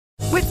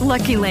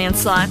Lucky Land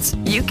Slots,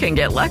 you can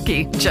get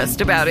lucky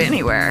just about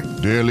anywhere.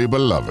 Dearly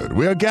beloved,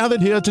 we are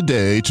gathered here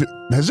today to...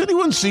 Has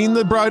anyone seen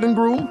the bride and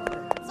groom?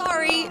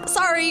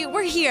 Sorry,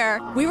 we're here.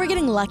 We were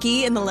getting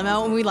lucky in the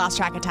limo and we lost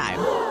track of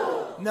time.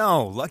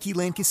 No, Lucky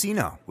Land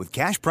Casino, with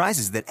cash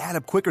prizes that add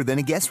up quicker than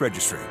a guest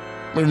registry.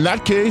 In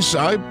that case,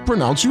 I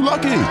pronounce you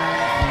lucky.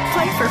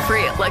 Play for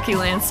free at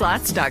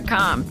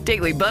LuckyLandSlots.com.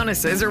 Daily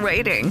bonuses are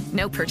waiting.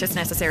 No purchase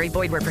necessary.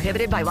 Void where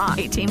prohibited by law.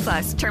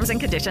 18+. Terms and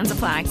conditions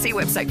apply. See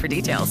website for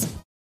details.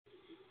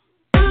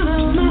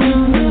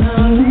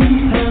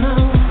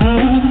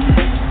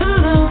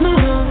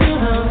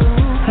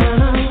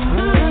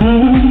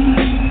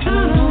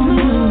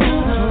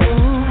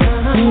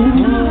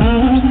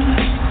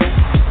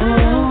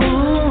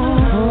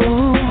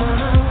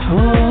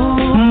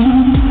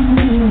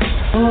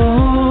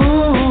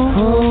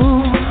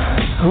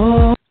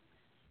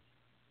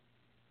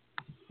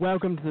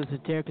 Welcome to the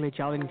Satirically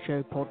Challenged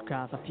Show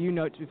podcast. A few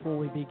notes before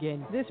we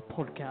begin. This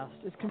podcast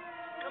is...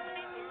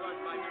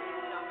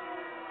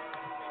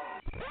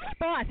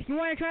 Boss, you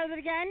want to try that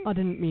again? I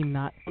didn't mean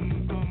that.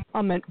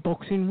 I meant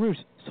Boxing Root.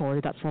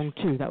 Sorry, that's wrong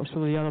too. That was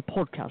for the other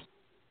podcast.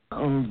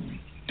 Oh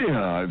dear,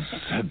 I've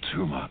said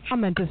too much. I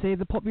meant to say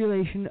the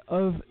population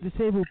of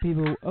disabled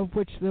people, of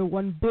which there are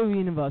 1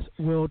 billion of us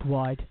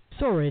worldwide.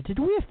 Sorry, did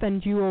we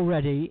offend you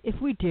already? If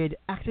we did,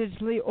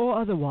 accidentally or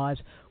otherwise,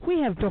 we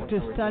have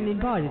doctors standing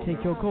by to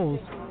take your calls.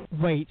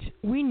 Wait,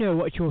 we know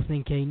what you're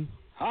thinking.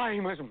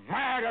 I'm as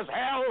mad as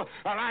hell,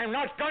 and I'm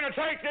not going to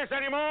take this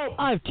anymore!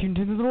 I've tuned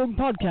into the wrong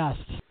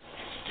podcast.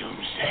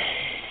 Doomsday.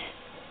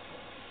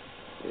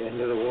 The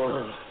end of the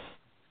world.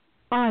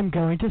 I'm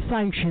going to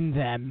sanction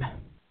them.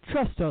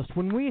 Trust us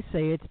when we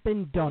say it's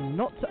been done,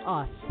 not to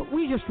us, but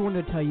we just want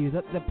to tell you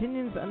that the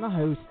opinions and the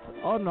hosts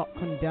are not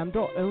condemned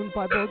or owned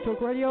by Blog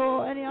Talk Radio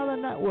or any other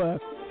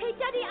network. Hey,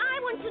 Daddy, I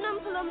want an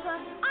Oompa Loompa.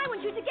 I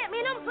want you to get me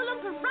an Oompa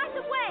Loompa right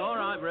away. All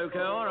right,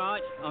 Ruko, all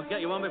right. I'll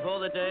get you one before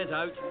the day's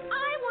out.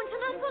 I want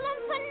an Oompa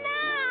Loompa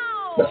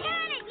now.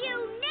 Get it, you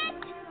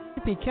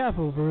nit. Be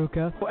careful,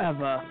 Veruca.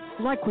 However,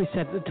 like we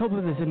said at the top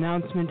of this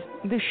announcement,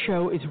 this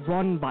show is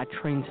run by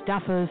trained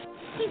staffers.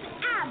 He's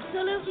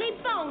absolutely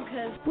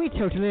bonkers. We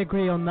totally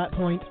agree on that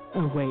point.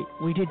 Oh wait,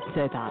 we did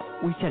say that.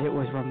 We said it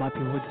was run by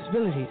people with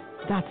disabilities.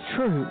 That's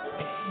true.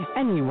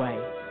 Anyway,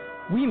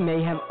 we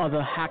may have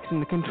other hacks in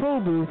the control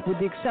booth with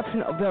the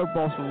exception of their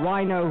boss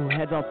Rhino, who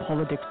heads our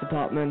politics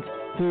department,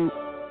 who...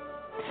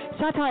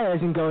 Satire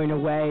isn't going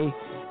away,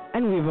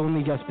 and we've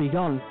only just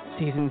begun.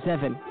 Season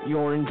 7,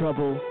 you're in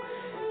trouble.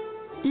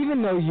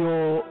 Even though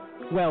you're...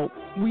 Well,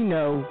 we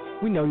know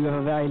you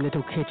have a very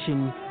little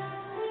kitchen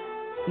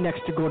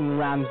next to Gordon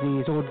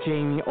Ramsay's or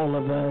Jamie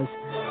Oliver's.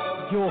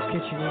 Your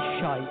kitchen is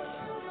shite.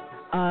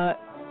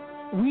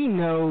 We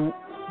know,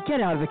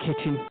 get out of the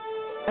kitchen,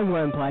 and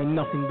we're implying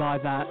nothing by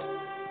that.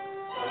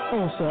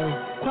 Also,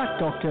 quack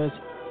doctors,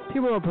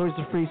 people opposed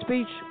to free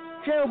speech,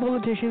 jail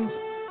politicians,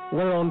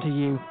 we're on to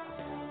you.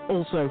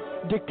 Also,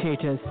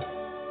 dictators.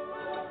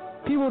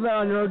 People that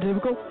are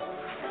neurotypical.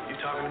 You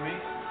talking to me?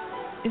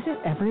 Is it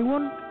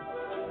everyone?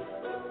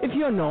 If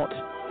you're not,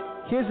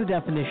 here's the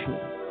definition,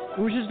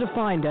 which is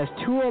defined as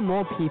 2 or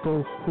more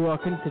people who are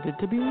considered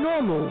to be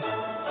normal.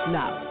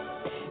 Now,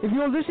 if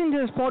you're listening to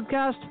this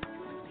podcast,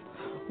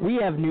 we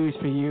have news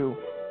for you.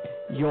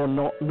 You're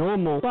not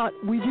normal, but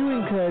we do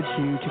encourage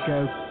you to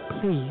go,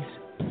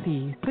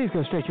 please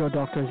go straight to your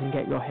doctors and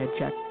get your head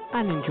checked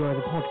and enjoy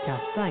the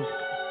podcast. Thanks.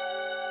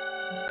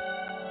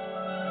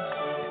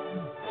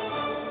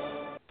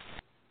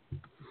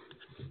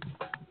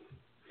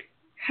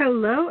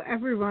 Hello,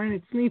 everyone.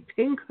 It's me,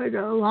 Pink Hood,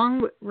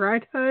 along with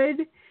Red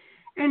Hood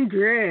and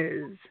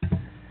Driz.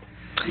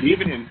 Good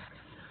evening.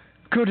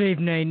 Good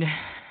evening.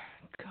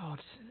 God.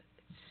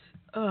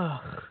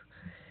 Ugh.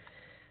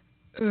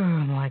 Oh,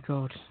 my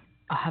God.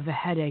 I have a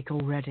headache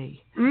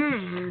already.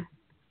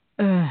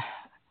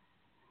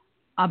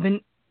 I've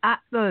been at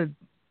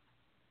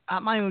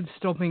my own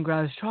stomping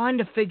grounds trying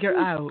to figure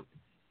out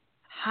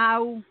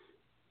how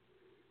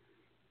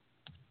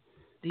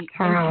the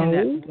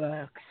internet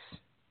works.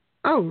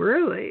 Oh,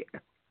 really?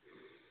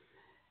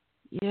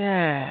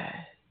 Yeah.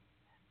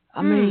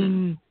 I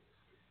mean,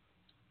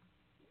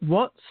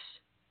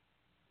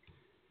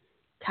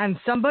 can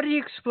somebody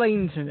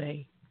explain to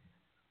me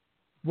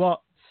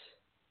what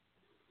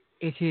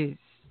it is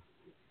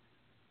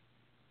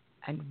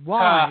and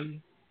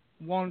why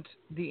want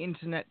the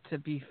internet to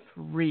be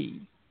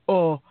free?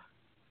 Or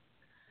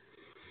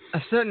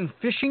a certain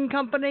fishing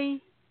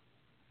company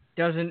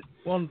doesn't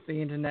want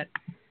the internet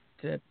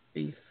to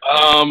be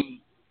free?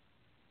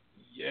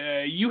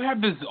 Yeah, you have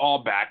this all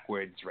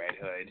backwards, Red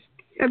Hood.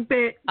 A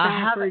bit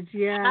backwards,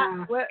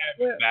 yeah.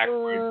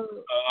 Backwards.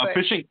 A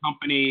fishing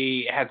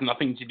company has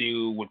nothing to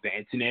do with the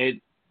internet.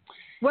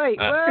 Wait,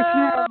 it's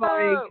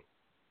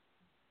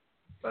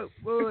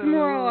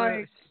more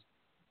like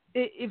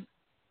if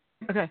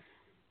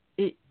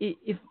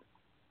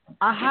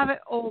I have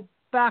it all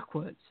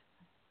backwards,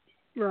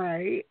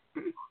 right?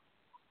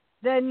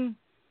 Then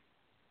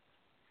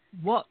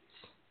what?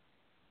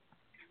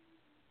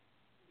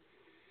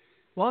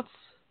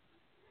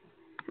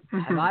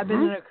 Have I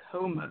been in a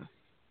coma?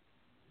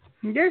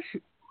 Yes,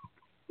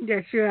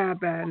 you have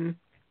been.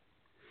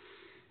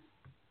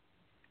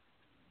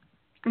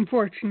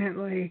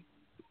 Unfortunately,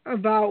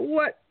 about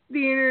what the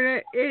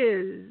internet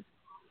is,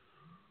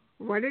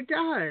 what it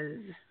does.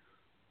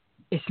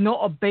 It's not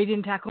a bait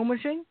and tackle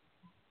machine?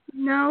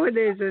 No, it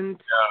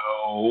isn't.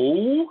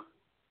 No.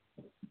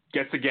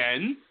 Guess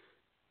again.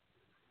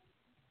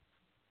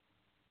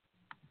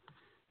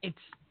 It's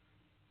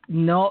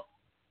not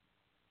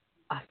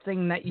a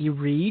thing that you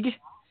read?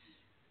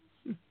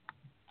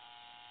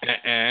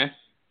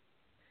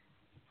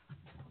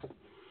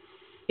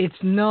 It's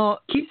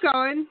not... Keep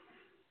going.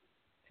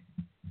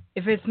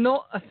 If it's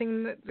not a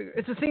thing that...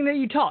 It's a thing that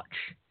you touch?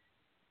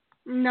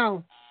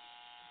 No.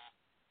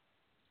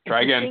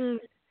 Try again.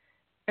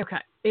 Okay.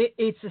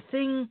 It's a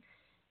thing...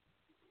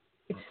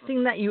 It's a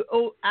thing that you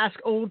ask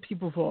old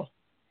people for?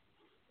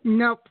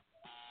 Nope.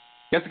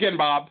 Guess again,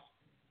 Bob.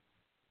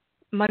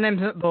 My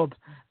name's not Bob.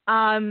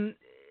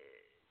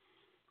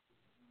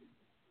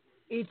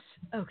 It's...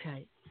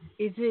 Okay.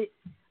 Is it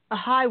a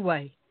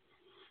highway?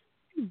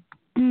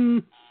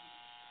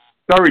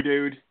 Sorry,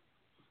 dude.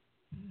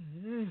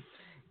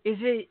 Is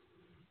it...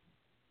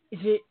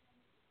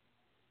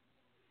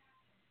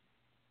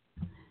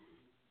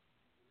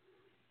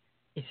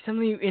 Is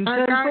something you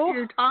intern I got for?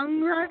 your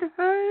tongue, Red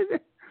Hood?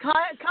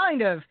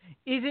 Kind of.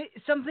 Is it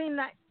something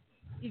that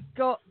you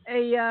got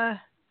a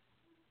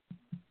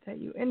that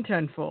you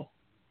intern for?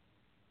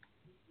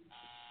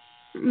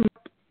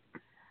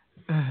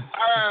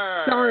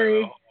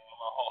 Sorry.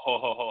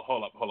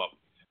 Hold up. All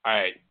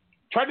right.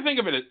 Try to think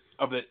of it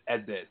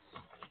as this.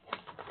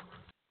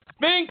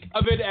 Think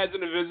of it as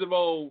an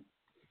invisible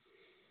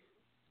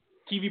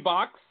TV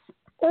box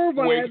or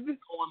where web. you can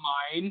go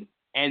online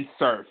and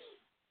surf.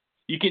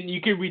 You can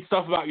read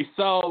stuff about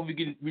yourself. You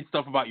can read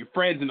stuff about your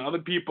friends and other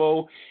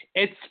people.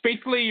 It's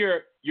basically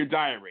your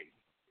diary.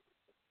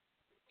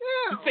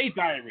 Yeah. Just say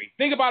diary.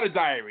 Think about a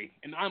diary,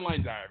 an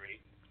online diary.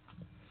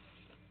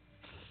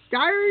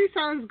 Diary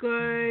sounds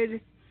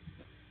good.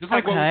 Just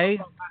like what we Okay.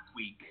 talked about last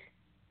week.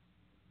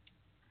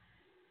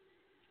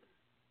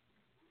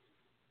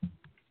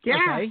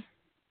 Yeah.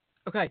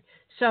 Okay.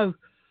 So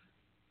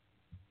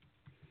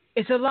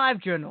it's a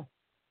live journal.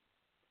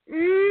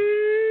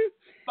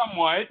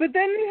 Somewhat. But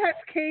then it has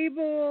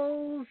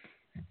cables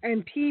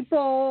and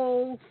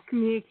people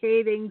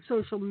communicating,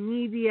 social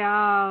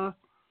media.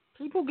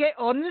 People get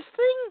on this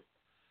thing?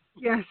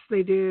 Yes,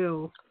 they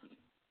do.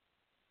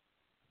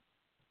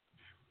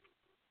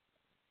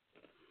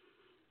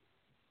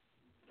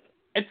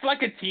 It's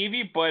like a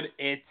TV, but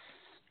it's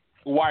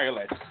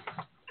wireless.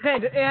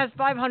 Okay, it has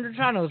 500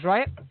 channels,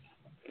 right?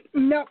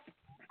 Nope.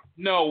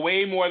 No,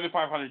 way more than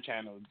 500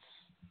 channels.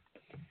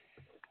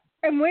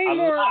 And way A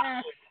more lot.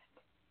 apps.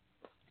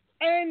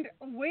 And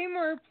way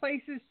more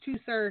places to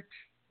search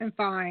and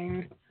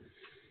find.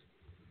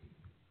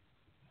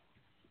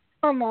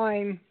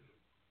 Online.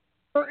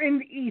 Or in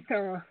the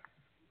ether.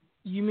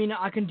 You mean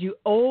I can do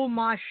all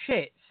my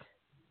shit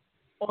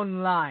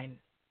online?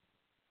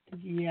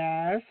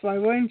 Yes, why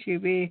wouldn't you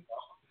be?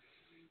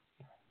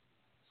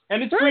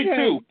 And it's free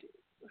too.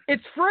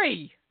 It's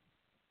free.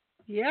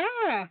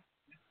 Yeah.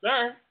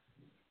 Sir.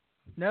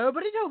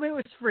 Nobody told me it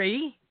was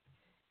free.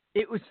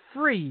 It was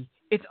free.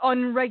 It's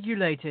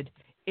unregulated.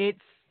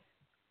 It's...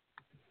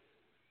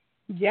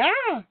 Yeah.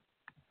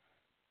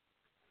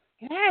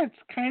 Yeah, it's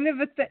kind of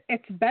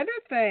it's been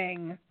a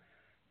thing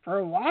for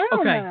a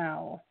while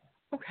now.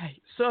 Okay,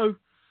 so...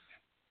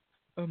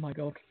 Oh my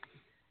god.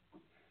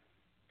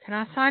 Can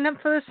I sign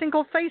up for this thing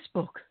called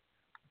Facebook?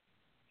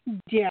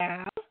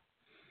 Yeah.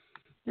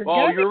 You're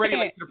already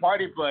late to the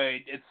party,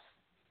 but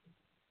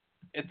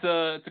it's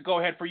a go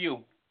ahead for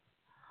you.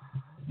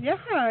 Yeah,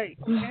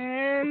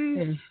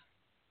 and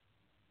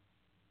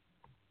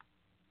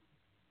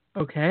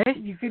okay.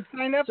 You could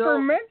sign up for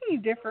many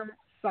different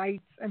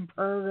sites and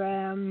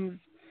programs.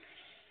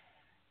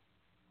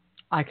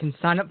 I can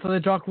sign up for the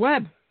dark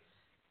web.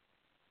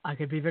 I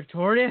could be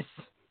victorious.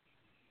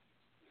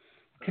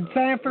 Could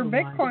sign up for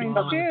Bitcoin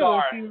God. too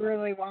if you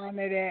really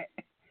wanted it.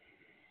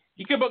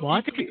 You could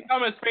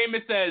become as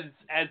famous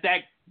as that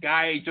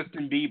guy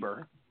Justin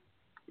Bieber.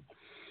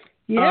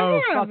 Yeah,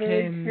 fuck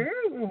very him.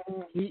 true.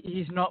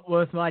 He's not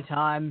worth my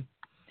time.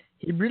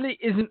 He really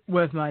isn't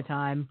worth my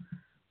time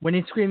when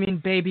he's screaming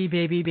baby,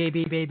 baby,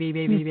 baby, baby,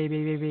 baby,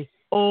 baby, baby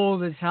all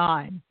the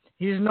time.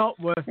 He's not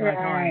worth my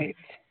time.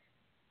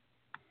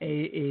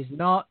 He is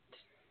not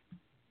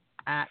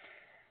at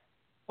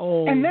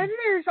all. And then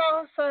there's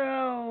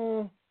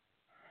also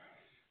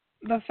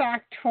the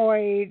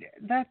factoid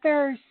that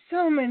there are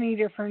so many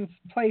different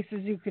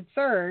places you could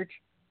search,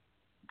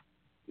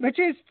 which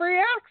is free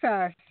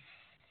access.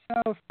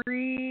 So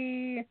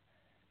free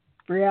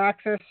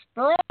access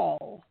for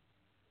all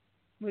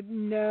with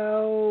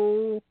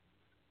no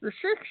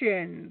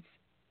restrictions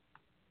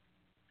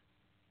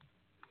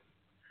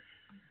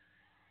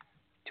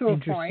to a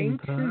Interesting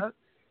point. perk.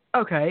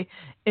 Okay,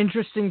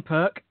 interesting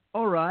perk.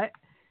 All right.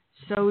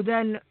 So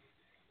then,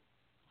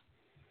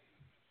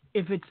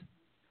 if it's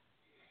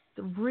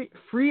the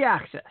free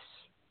access,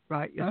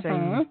 right? You're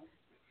saying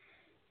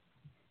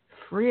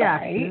free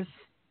access.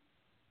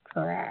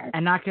 Correct.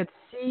 And I could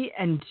see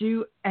and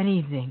do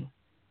anything.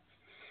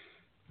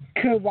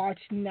 Could watch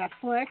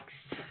Netflix.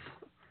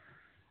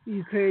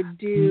 You could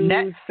do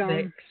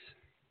Netflix.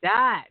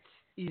 That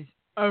is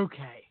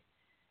okay.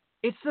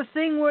 It's the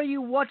thing where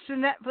you watch the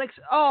Netflix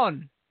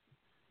on.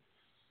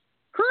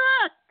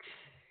 Correct.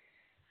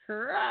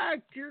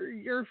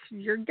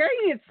 You're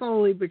getting it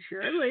slowly but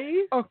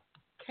surely.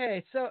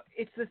 Okay, so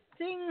it's the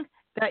thing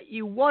that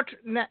you watch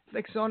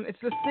Netflix on. It's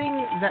the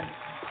thing that.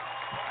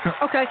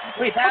 Okay.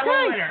 Wait, that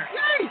later.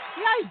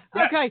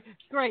 Yay! Okay,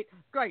 great.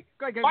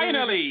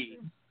 Finally.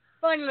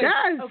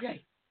 Yes.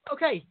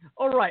 Okay.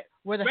 All right.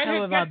 Where the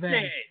hell have I been?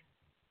 It.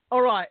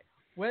 All right.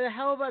 Where the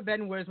hell have I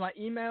been? Where's my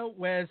email?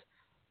 Where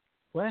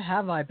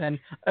have I been?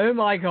 Oh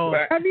my God.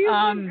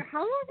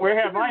 Where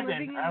have I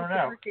been? I don't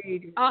know.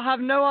 I have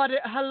no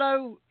idea.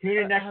 Hello.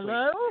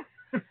 Hello.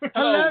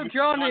 Hello,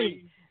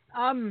 Johnny.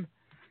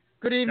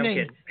 Good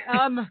evening.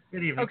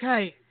 Good evening.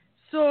 Okay.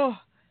 So,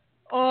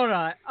 all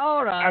right.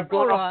 I've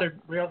gone off the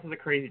rails of the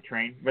crazy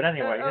train, but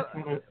anyway,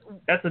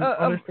 that's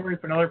another story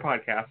for another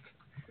podcast.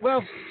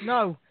 Well,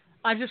 no,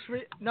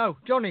 no,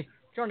 Johnny,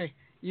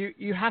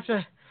 you have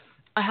to,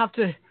 I have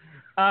to,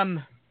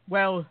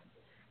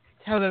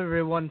 tell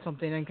everyone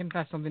something and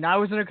confess something. I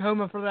was in a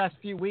coma for the last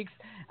few weeks,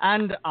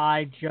 and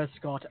I just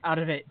got out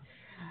of it.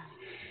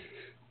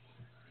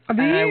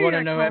 And I want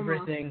to know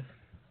everything.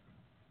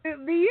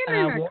 The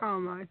internet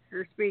coma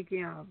you're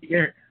speaking of.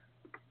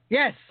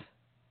 Yes.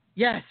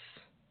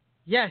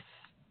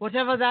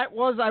 Whatever that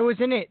was, I was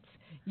in it.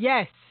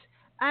 Yes.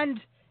 And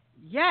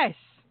yes.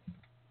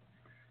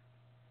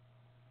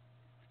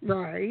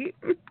 Right.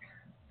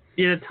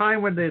 Yeah, the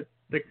time when the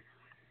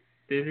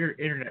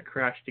internet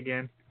crashed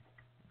again.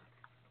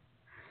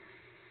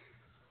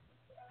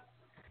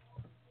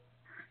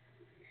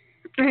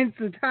 It's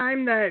the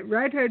time that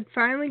Red Hood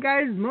finally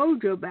got his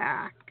mojo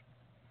back.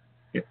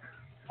 Yep.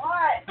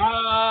 What?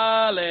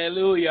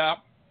 Hallelujah.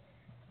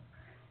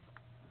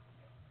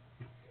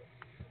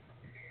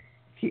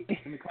 And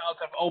the clouds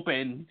have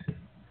opened.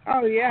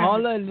 Oh, yeah.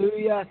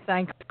 Hallelujah,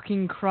 thank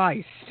fucking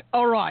Christ.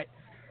 All right.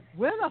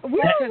 Where the fuck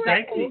is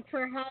that?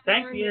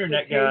 Thank the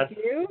internet, God.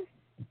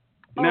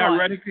 Now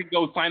Reddit can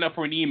go sign up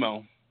for an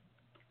emo.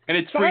 And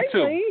it's free,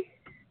 too.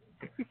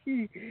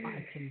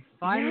 I can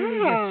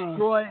finally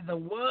destroy the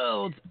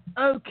world.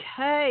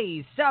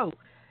 Okay, so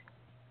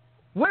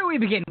where do we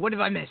begin? What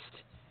have I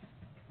missed?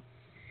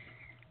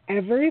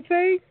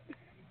 Everything?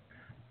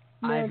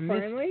 I've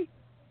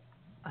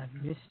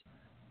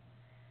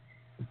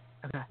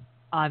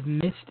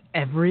missed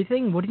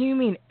everything? What do you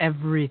mean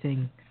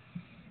everything?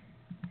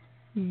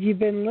 You've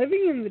been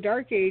living in the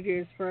Dark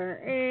Ages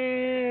for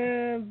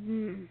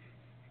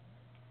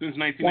since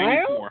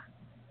 1994. While?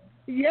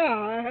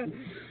 Yeah.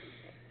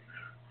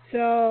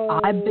 So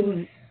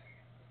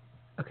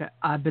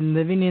I've been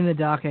living in the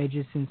Dark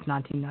Ages since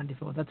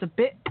 1994. That's a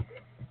bit.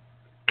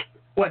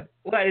 What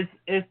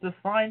is the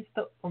Sign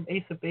still from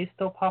Ace of Base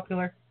still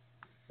popular?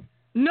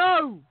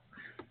 No,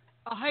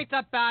 I hate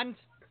that band.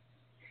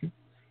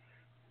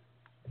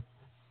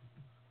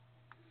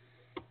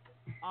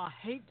 I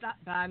hate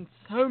that band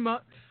so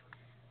much.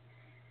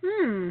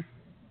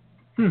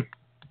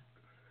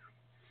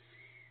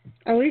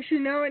 At least you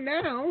know it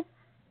now.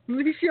 At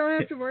least you don't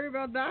have to worry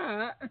about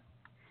that.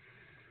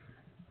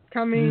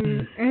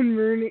 Coming and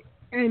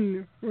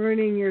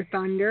ruining your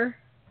thunder.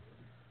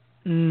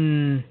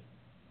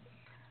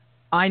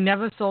 I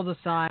never saw the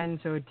sign,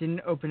 so it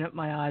didn't open up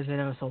my eyes. I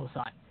never saw the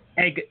sign.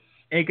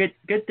 Hey,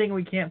 good thing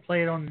we can't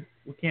play it on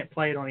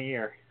the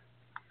air.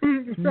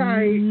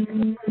 Right.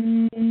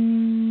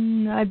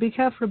 I'd be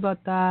careful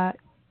about that.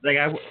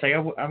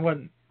 I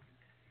wouldn't.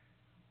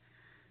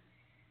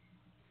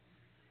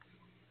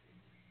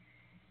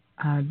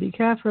 I'd be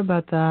careful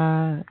about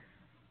that.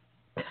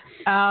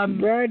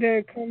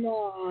 Brother, come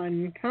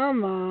on.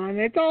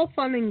 It's all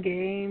fun and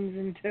games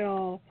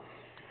until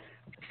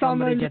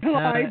someone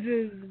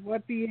realizes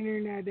what the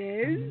internet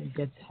is. Somebody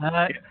gets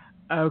hurt.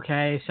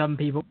 Okay, some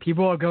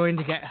people are going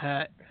to get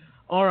hurt.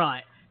 All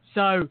right.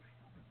 So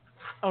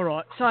don't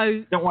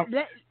want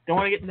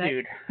to get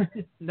sued.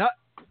 No,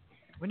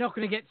 we're not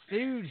going to get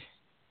sued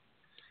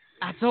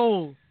at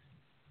all.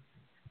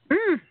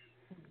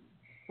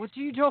 What are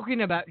you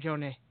talking about,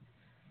 Johnny?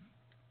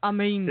 I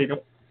mean,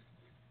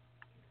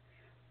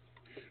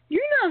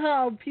 you know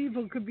how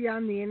people could be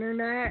on the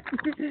internet,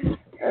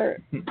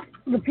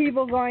 the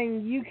people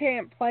going, "You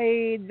can't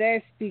play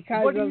this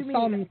because of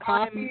some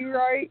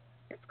copyright."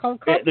 It's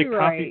called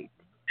copyright.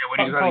 What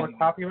do you call it?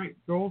 Copyright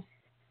rules?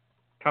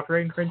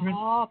 Copyright infringement?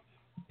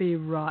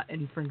 Copyright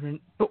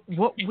infringement. But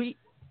what we...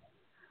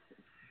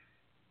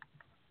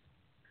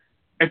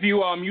 If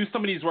you use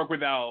somebody's work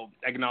without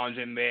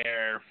acknowledging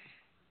their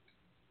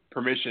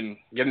permission,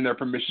 getting their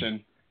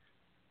permission,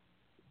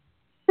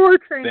 or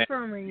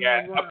transforming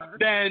your work,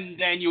 then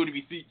you would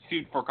be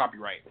sued for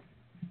copyright.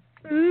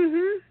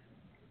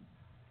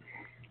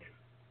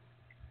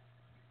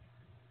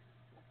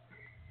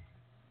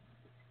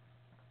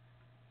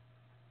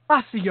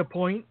 I see your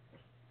point.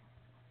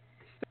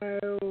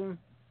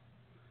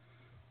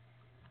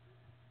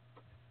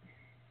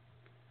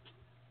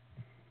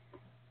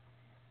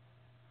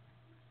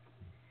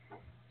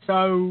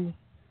 So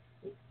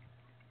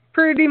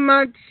pretty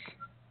much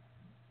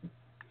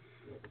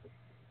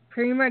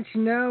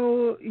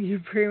know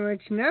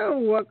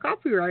what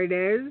copyright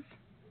is.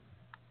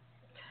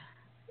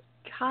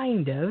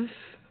 Kind of.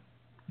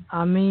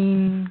 I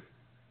mean,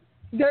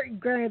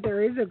 granted,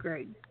 there is a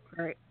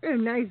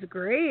nice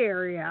gray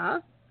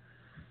area.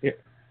 Yeah.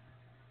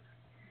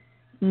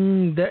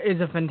 There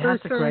is a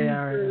fantastic gray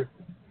area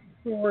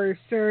for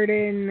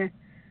certain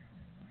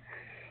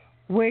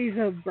ways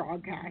of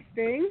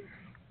broadcasting.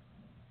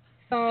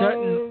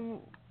 So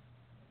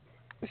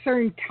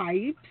certain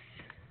types.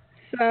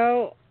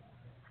 So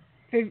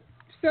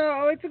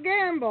it's a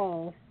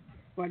gamble.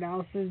 What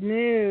else is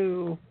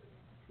new?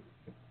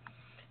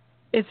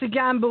 It's a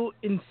gamble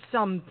in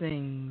some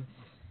things.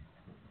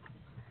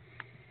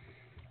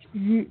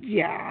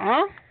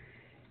 Yeah.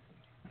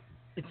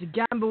 It's a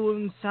gamble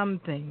in some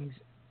things.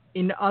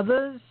 In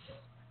others,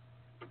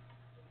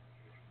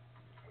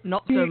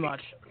 not so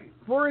much.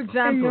 For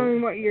example, and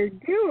knowing what you're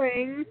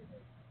doing,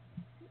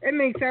 it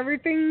makes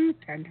everything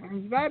 10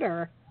 times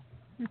better.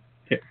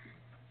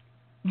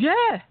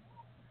 Yeah,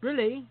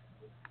 really.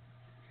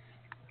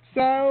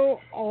 So,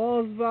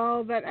 all's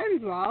well that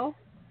ends well.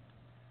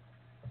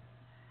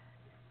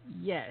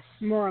 Yes.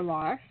 More or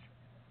less.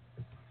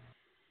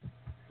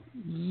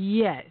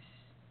 Yes.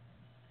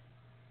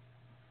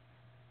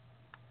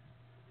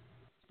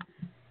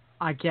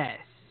 I guess.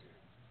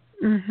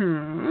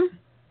 It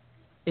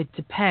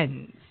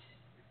depends.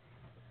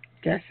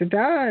 Yes, it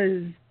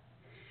does.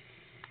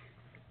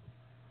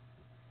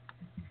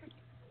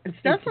 It's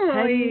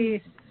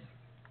definitely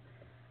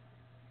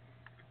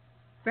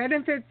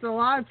benefits a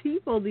lot of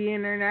people, the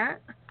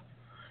internet.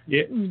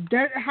 Yeah.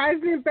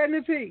 Hasn't it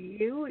benefited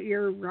you with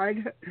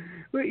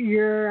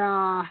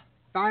your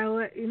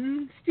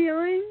violin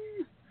stealing?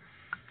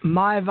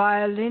 My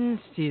violin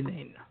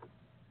stealing?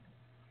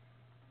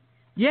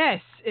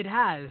 Yes, it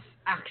has,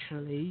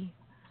 actually.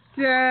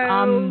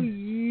 So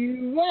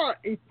you won.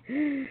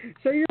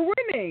 So you're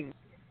winning,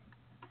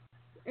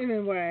 in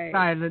a way.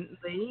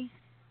 Silently.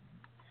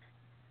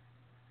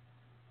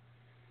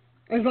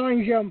 As long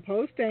as you don't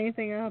post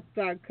anything else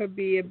that could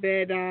be a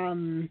bit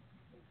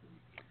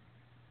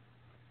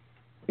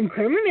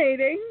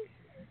incriminating.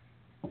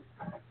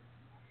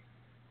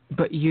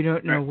 But you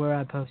don't know where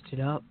I posted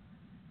up.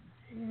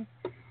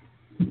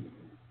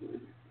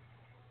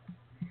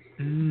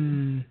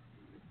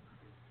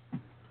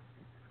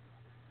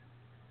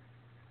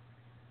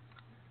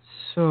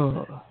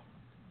 So,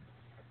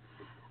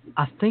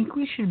 I think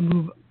we should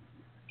move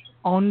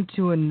on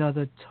to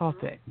another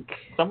topic.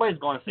 Somebody's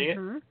going to see it.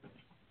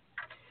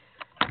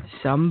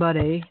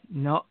 Somebody,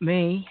 not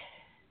me.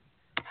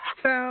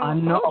 So,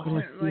 I'm not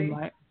going to see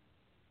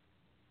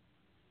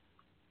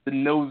the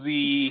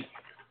nosy.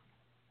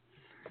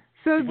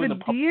 So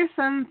the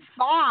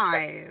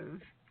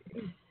DSM-5.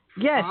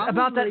 Yes,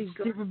 about that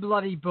super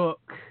bloody book.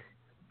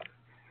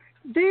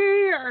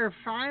 They are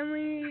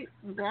finally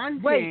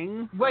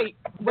launching. Wait.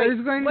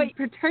 There's going to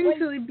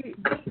potentially be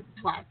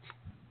what?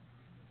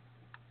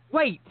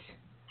 Wait.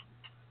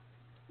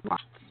 What?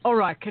 All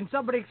right. Can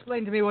somebody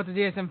explain to me what the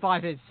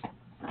DSM-5 is?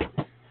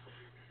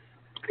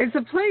 It's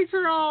a place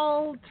where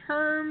all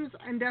terms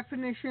and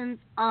definitions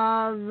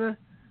of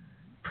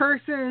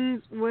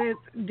persons with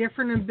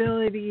different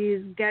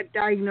abilities get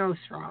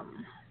diagnosed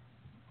from.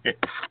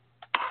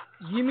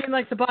 You mean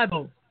like the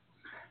Bible?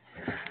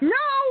 No,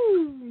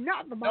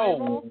 not the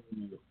Bible.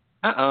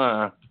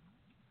 No.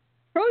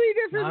 Totally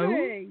different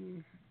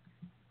thing.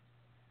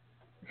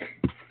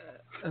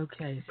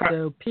 Okay,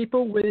 so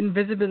people with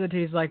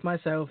invisibilities like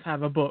myself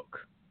have a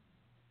book.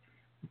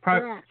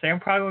 Sam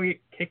probably will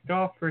get kicked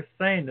off for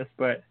saying this,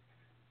 but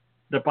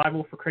the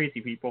Bible for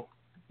crazy people.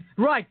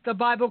 Right, the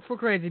Bible for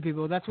crazy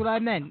people. That's what I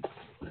meant.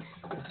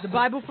 The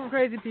Bible for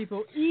crazy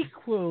people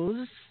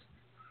equals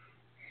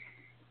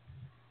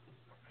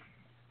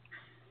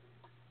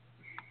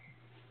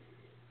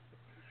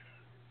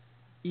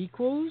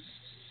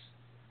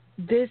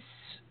this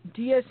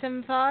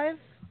DSM-5?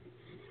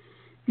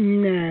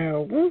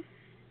 No.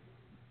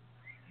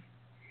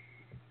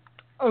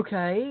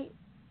 Okay.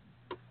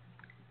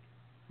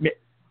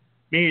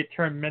 Maybe a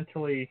term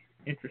mentally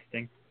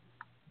interesting.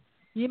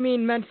 You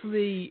mean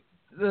mentally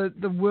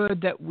the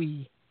word that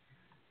we...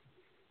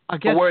 I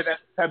guess the word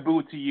that's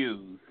taboo to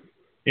use.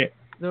 Yeah.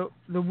 The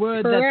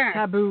word that's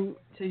taboo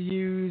to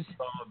use.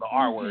 The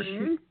R word.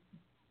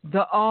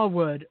 The R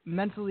word.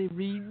 Mentally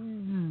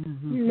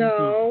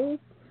No.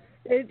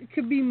 It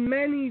could be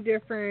many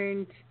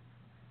different...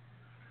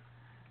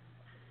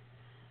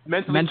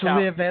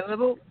 Mentally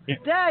available? Yeah.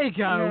 There you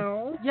go.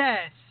 No.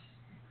 Yes.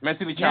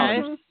 Mentally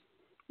challenged.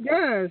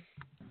 Yes.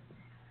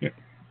 Yeah.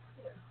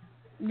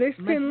 This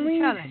can lead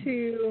challenged.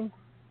 to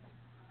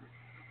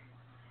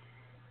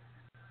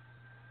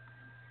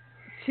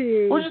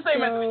We'll just say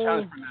mentally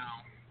challenged for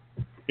now.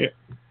 Yeah.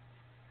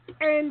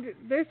 And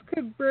this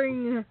could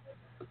bring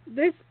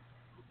this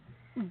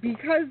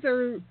because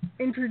they're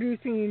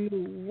introducing a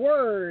new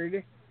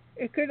word,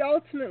 it could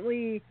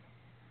ultimately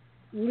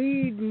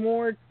lead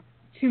more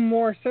to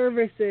more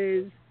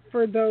services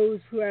for those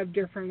who have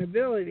different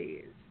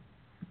abilities.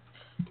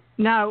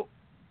 Now,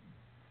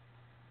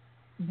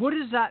 what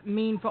does that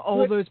mean for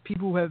all those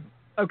people who have...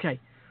 Okay,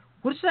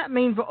 what does that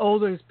mean for all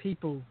those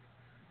people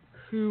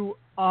who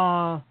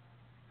are...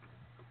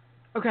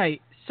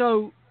 Okay,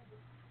 so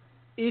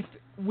if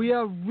we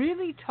are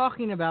really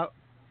talking about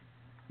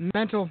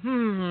mental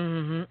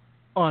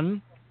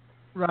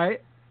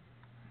right?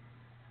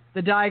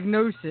 The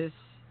diagnosis,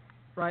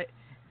 right?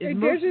 It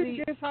doesn't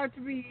just have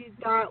to be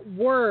that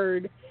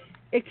word.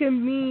 It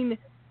can mean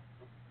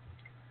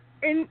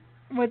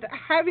with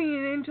having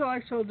an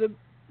intellectual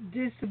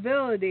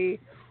disability,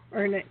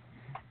 or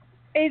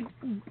it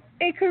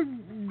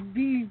could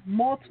be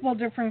multiple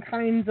different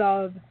kinds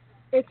of.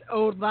 It's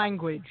old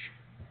language.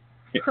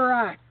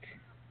 Correct.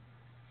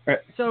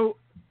 So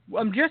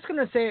I'm just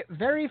gonna say it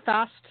very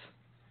fast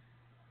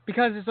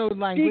because it's old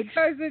language.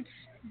 Because it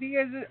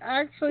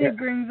actually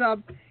brings up.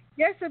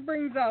 Yes, it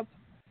brings up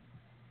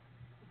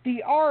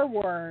the R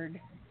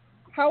word.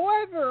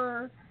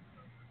 However,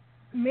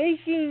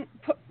 remember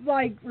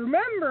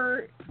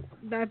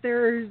that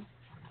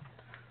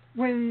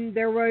when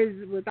there was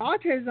with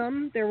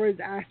autism, there was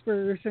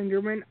Asperger's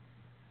syndrome and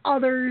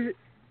other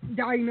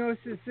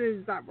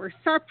diagnoses that were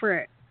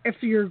separate. If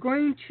you're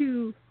going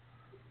to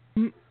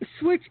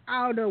switch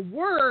out a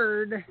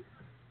word,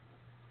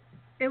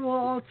 it will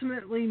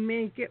ultimately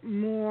make it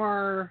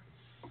more.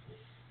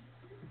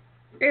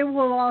 It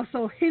will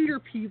also hinder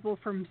people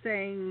from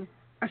saying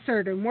a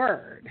certain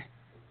word,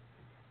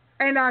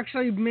 and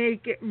actually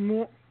make it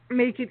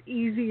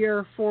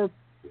easier for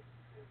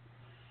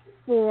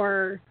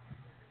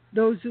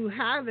those who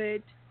have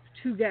it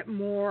to get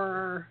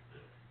more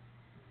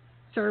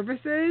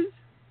services,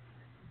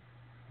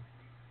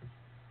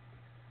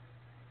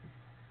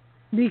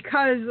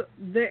 because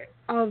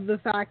of the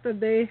fact that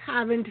they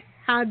haven't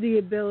had the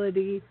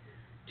ability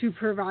to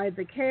provide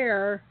the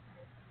care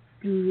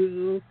due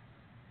to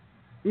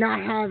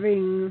not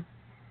having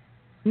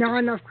not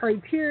enough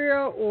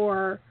criteria,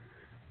 or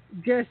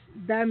just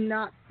them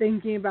not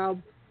thinking about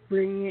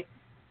putting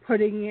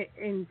it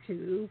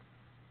into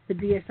the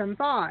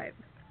DSM-5.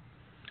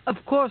 Of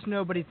course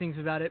nobody thinks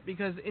about it,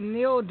 because in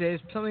the old days,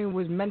 something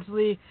was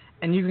mentally,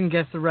 and you can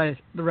guess the rest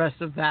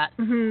of that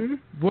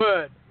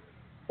word.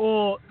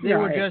 Or they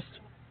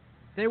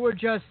were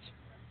just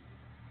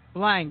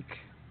blank.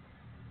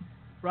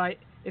 Right?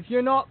 If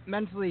you're not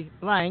mentally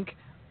blank,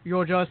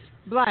 you're just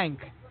blank.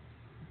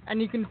 And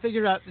you can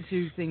figure out the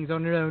two things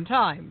on your own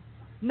time.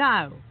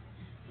 Now,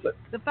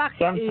 the fact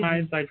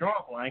sometimes I draw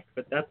a blank,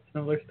 but that's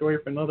another story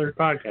for another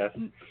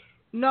podcast.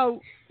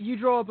 No, you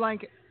draw a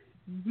blank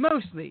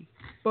mostly,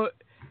 but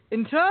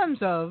in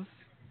terms of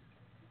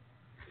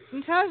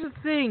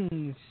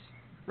things,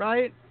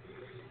 right?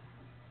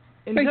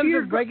 In terms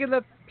of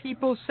regular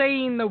people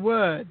saying the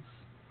words,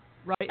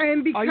 right?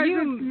 And because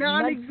it's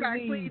not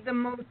exactly the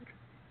most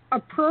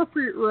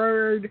appropriate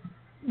word,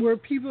 where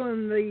people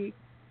in the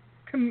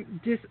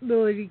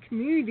disability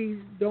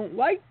communities don't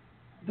like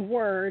the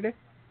word.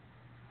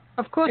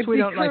 Of course we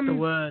don't like the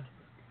word.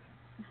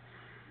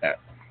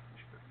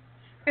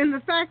 And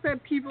the fact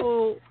that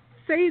people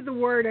say the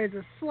word as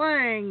a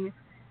slang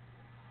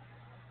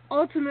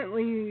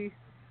ultimately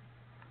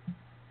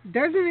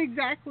doesn't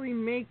exactly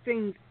make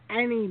things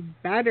any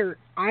better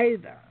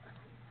either.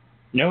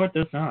 No, it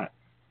does not.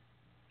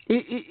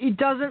 It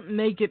doesn't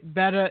make it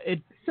better.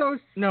 It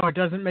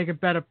doesn't make it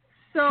better,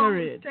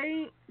 period.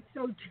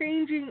 So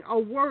changing a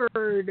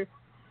word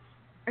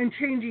and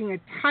changing a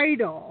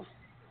title.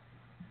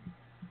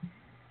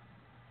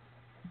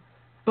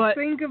 But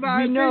think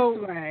about it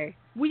this way.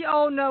 We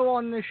all know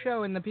on the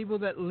show, and the people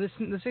that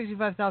listen, the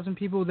 65,000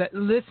 people that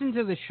listen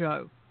to the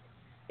show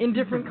in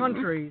different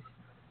countries,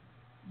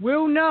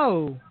 will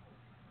know,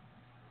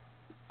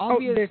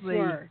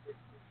 obviously,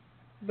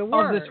 the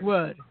word. Of this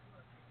word.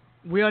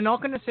 We are not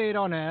going to say it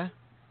on air,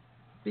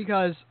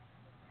 because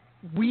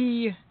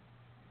we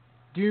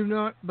do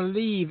not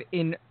believe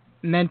in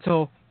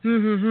mental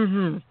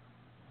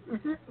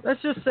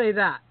Let's just say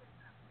that.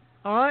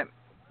 All right?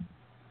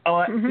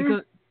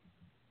 Because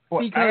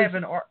I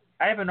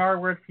have an R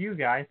word for you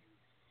guys.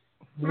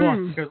 What?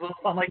 It goes a little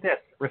something like this.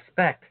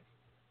 Respect.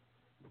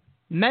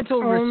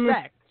 Mental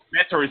respect.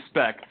 Mental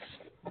respect.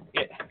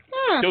 Yeah.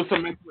 Show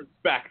some mental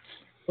respect.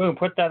 Boom,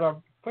 put that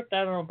on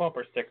a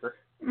bumper sticker.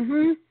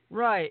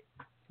 Right.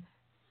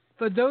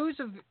 For those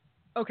of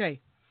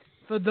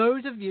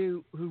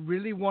you who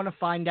really want to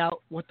find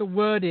out what the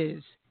word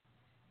is,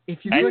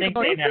 if you they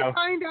could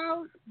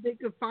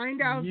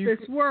find out this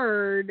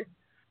word.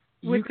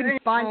 You can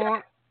find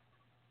out.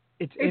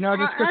 It's in our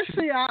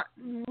description.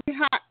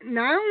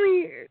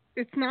 Actually,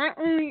 it's not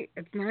in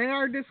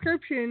our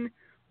description.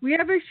 We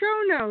have a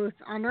show notes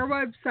on our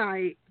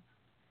website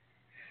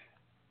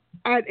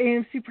at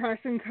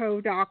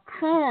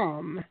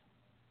amcpressandco.com,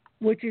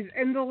 which is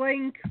in the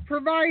link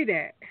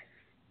provided.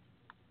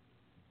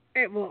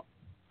 It will.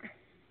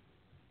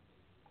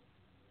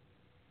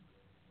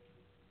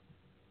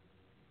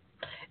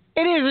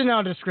 It is in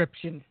our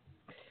description.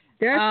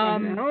 Yes, I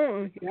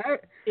know. Yeah.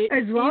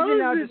 As well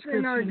as it's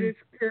in our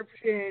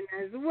description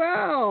as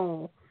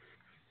well.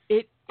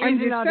 It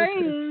is in our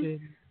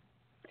description.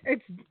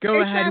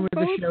 Go ahead with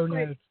the show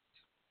notes.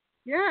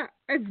 Yeah,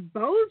 it's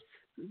both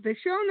the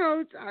show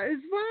notes as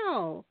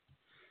well.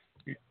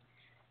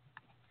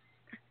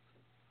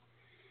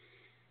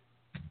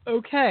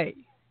 Okay.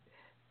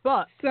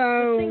 But so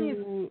the thing is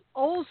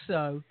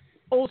also,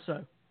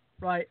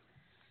 right?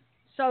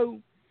 So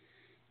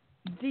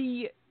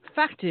the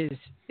fact is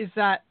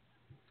that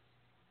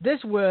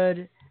this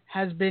word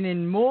has been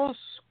in more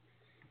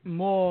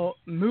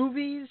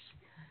movies,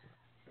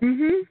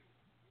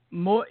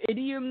 more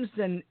idioms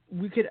than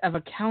we could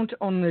ever count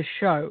on the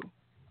show.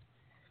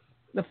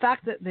 The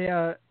fact that they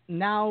are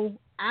now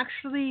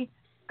actually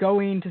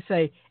going to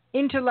say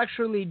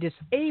intellectually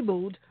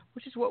disabled,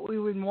 which is what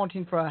we've been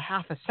wanting for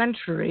half a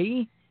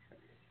century,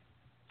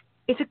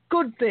 it's a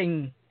good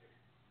thing.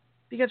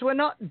 Because we're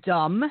not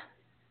dumb.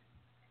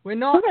 We're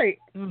not... Right.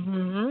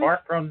 Far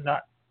from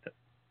not...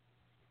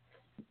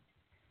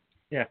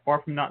 Yeah,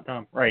 far from not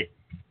dumb. Right.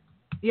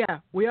 Yeah,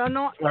 we are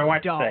not what I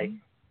want dumb. To say.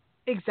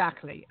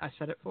 Exactly. I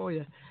said it for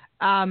you.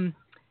 I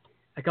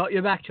got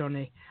your back,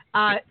 Johnny.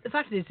 The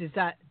fact is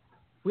that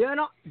we are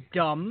not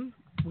dumb.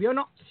 We are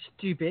not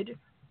stupid.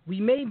 We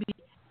may be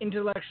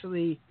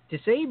intellectually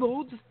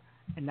disabled,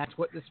 and that's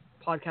what this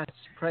podcast is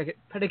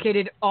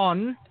predicated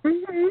on.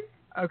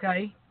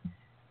 Okay?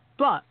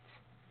 But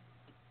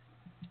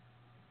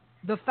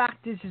the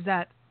fact is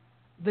that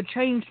the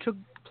change took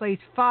place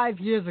 5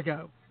 years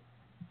ago.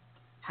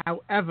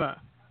 However,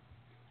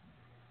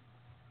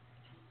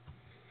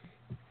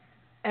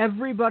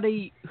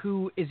 everybody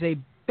who is a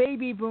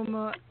baby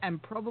boomer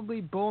and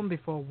probably born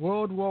before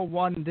World War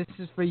I, this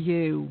is for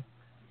you.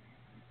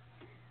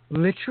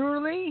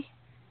 Literally,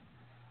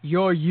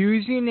 you're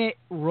using it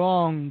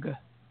wrong.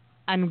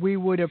 And we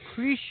would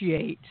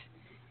appreciate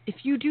if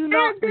you do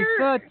not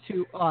refer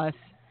to us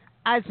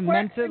as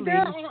mentally...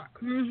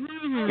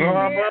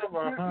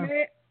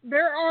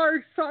 There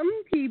are some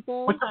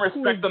people... Put some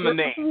respect on the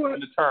name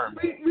and the term.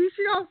 We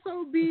should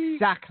also be...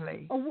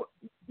 Exactly.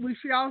 We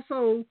should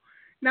also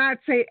not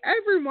say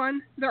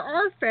everyone. There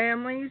are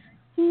families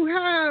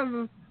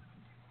who've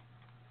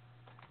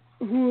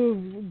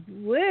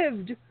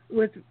lived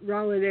with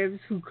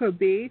relatives who could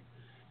be,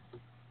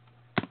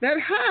 that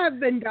have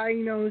been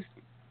diagnosed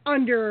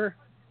under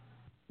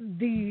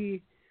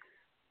the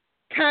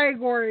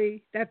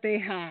category that they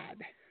had.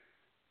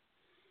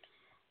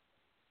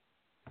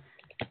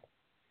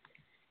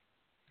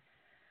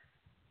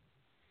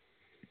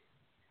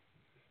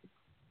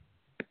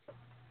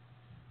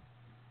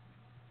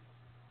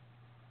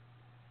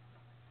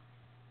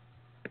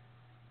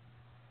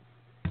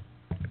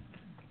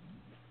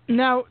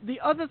 Now, the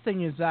other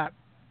thing is that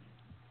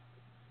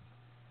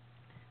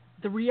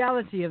the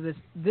reality of this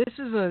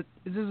is a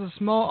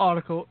small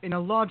article in a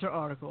larger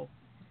article,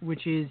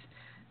 which is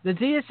the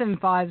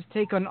DSM-5's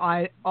take on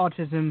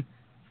autism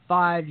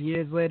 5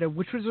 years later,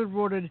 which was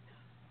reported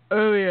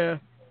earlier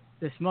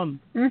this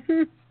month.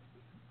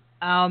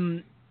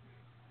 And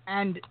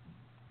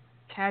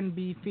can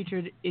be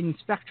featured in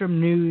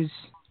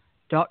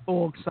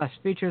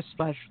spectrumnews.org/features/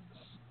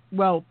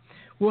 well,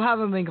 we'll have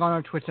a link on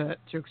our Twitter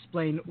to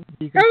explain where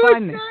you can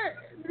find this.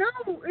 No,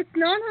 it's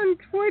not on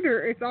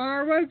Twitter. It's on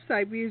our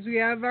website because we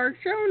have our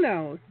show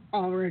notes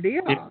already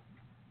up.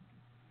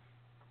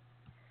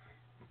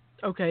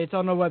 Okay, it's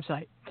on our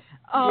website.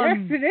 Yes,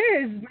 it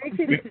is.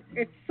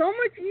 It's so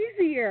much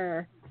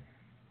easier.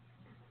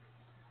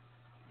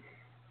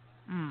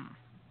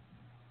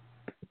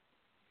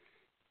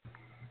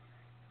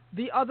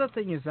 The other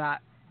thing is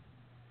that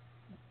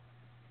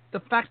the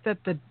fact that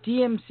the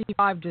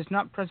DSM-5 does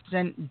not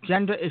present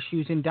gender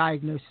issues in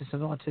diagnosis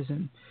of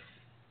autism.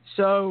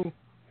 So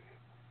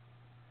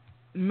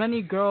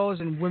many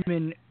girls and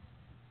women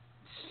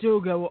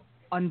still go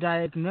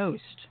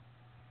undiagnosed.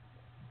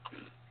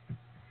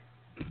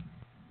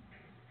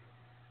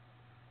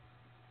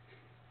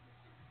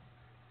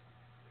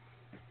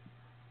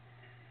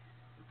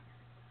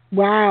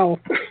 Wow.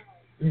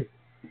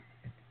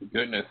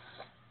 Goodness.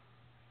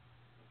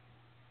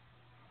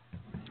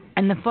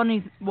 And not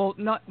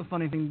the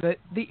funny thing, but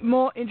the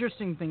more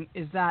interesting thing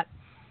is that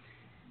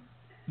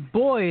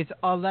boys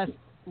are less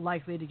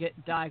likely to get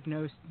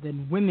diagnosed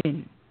than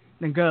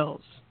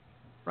girls,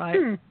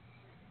 right?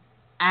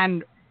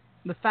 And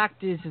the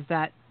fact is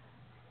that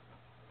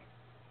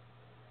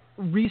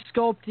the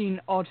resculpting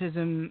of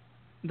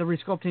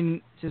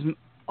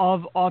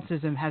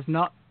autism has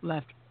not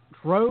left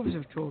droves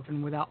of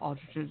children without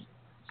autism.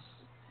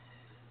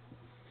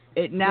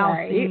 It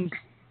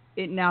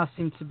now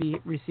seems to be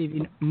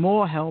receiving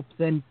more help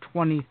than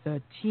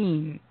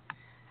 2013.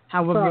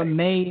 However,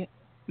 many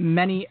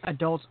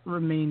adults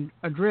remain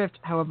adrift.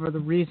 However, the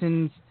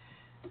reasons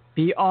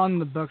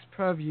beyond the book's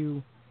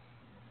purview,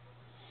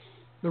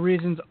 the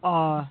reasons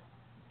are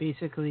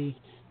basically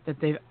that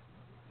they've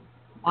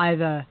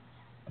either...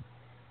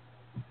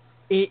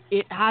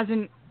 It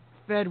hasn't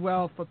fared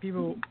well for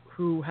people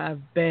who have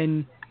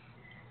been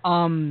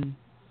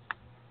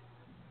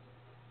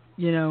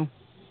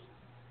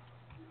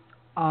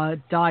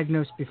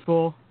diagnosed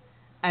before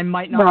and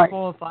might not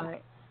qualify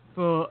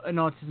for an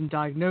autism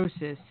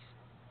diagnosis.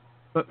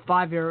 But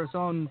 5 years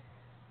on,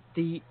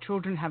 the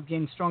children have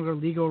gained stronger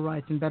legal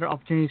rights and better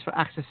opportunities for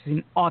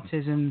accessing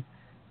autism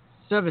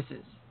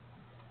services.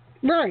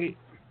 Right.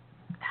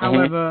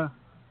 However,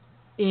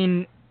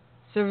 in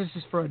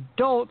services for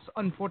adults,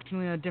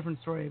 unfortunately, a different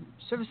story.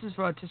 Services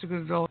for autistic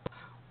adults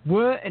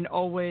were and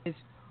always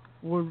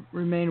will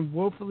remain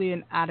woefully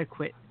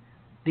inadequate,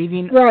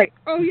 leaving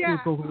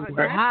people who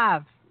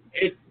have.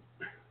 It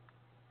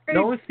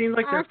always seems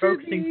like they're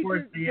focusing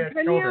towards the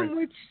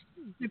children.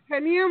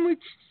 Depending on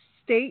which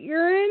state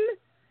you're in,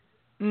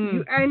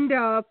 you end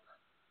up.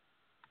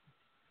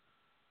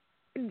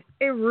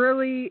 It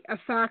really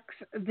affects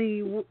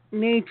the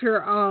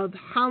nature of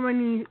how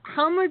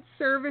much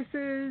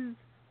services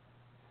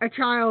a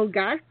child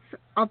gets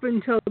up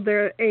until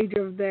the age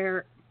of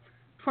their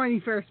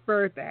 21st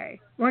birthday.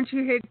 Once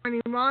you hit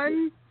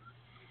 21,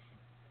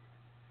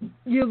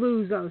 you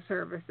lose those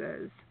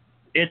services.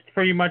 It's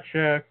pretty much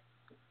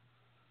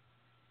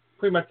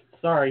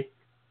sorry.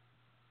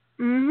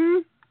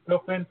 Mhm. Go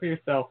fend for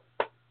yourself.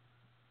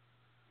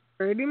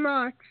 Pretty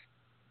much.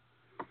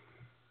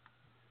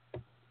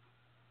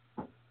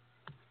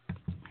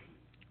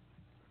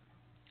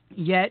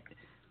 Yet,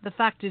 the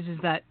fact is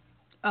that,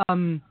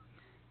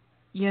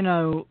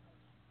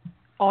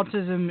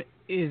 autism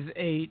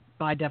is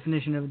by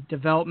definition, a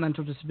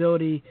developmental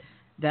disability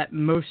that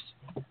most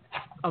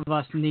of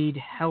us need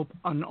help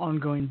on an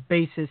ongoing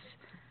basis.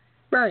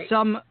 Right.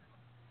 Some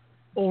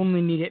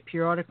only need it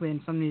periodically,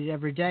 and some need it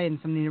every day, and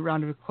some need it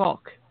round the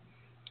clock.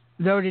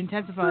 Though it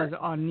intensifies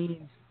our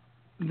needs,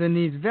 the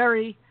needs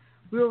vary.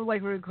 We will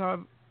likely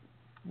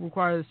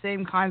require the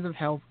same kinds of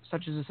help,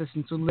 such as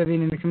assistance with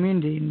living in the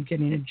community and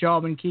getting a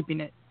job and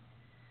keeping it.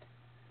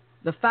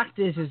 The fact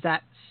is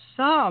that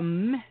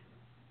some,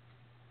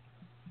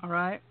 all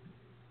right,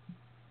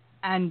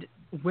 and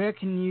where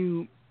can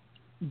you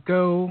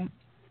go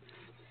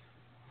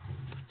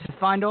to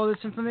find all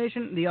this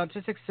information? The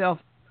Autistic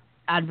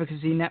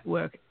Self-Advocacy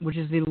Network, which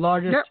is the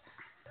largest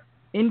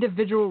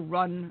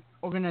individual-run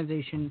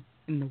organization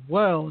in the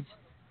world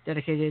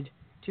dedicated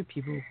to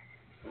people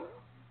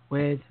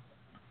with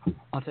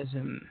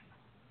autism.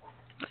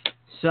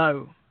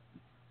 So,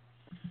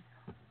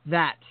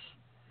 that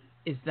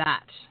is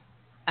that.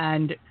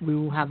 And we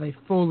will have a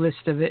full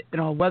list of it in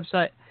our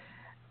website.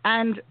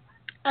 And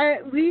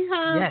we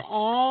have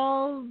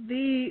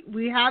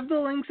we have the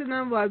links in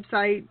our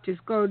website.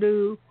 Just go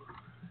to,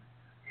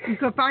 you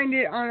can find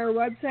it on our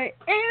website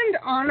and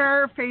on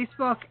our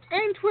Facebook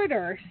and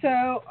Twitter,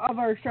 of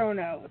our show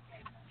notes.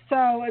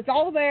 So it's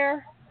all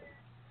there.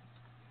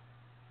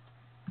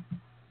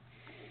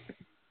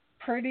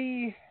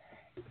 Pretty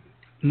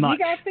much.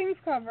 We got things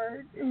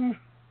covered.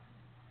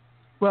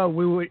 Well,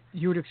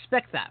 you would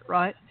expect that,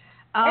 right?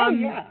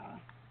 Yeah.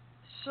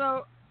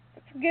 So,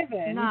 it's a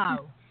given.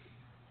 Now,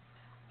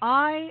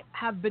 I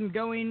have been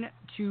going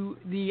to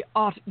the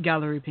art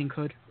gallery, Pink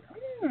Hood.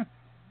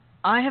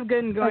 I have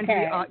been going to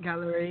the art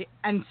gallery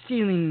and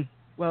stealing.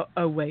 Well,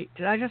 oh wait,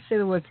 did I just say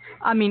the words?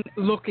 I mean,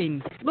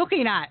 looking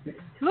at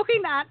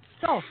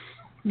stuff.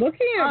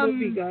 Looking at would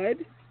be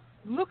good.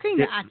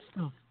 Looking at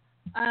stuff.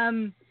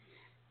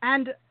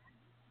 And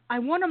I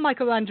want a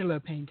Michelangelo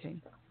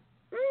painting.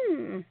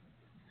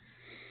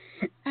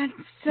 And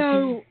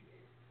so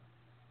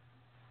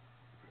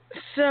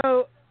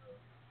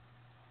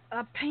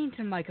I paint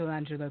a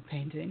Michelangelo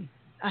painting.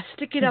 I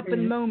stick it up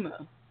in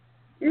MoMA.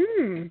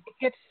 It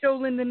gets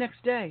stolen the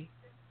next day.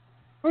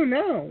 Oh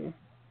no.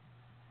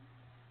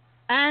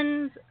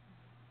 And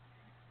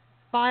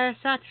by a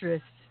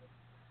satirist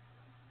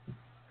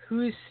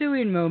who is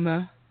suing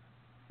MoMA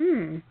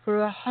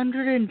for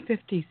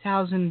 $150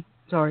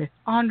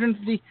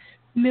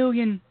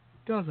 million.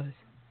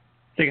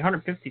 Say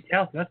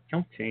 150,000, that's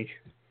junk change.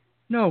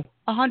 No,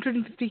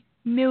 150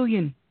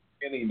 million.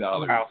 Any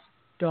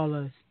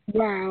dollars.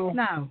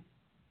 Wow.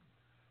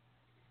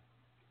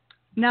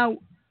 Now,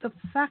 the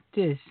fact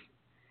is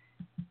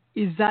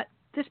that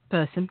this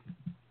person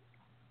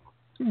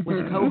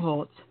with a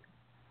cohort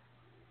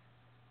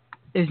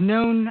is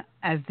known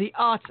as the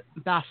Art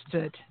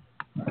Bastard.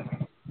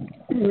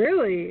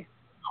 Really?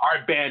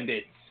 Art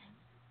Bandits.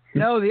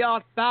 No, the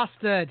Art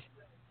Bastard.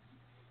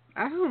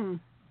 Oh.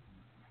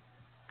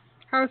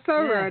 How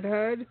so, Red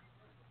Hood?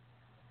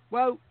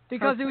 Well,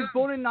 because he was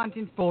born in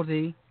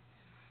 1940,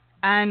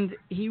 and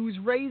he was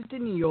raised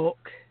in New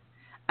York,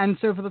 and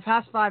so for the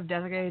past 5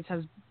 decades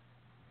has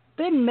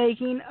been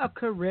making a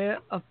career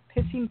of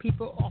pissing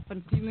people off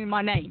and stealing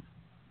my name.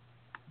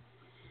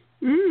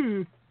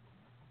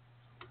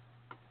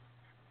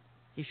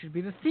 He should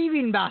be the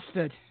thieving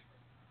bastard.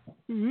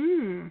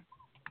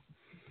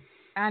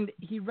 And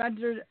he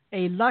rendered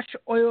a Lush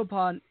oil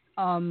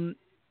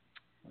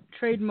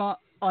trademark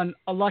on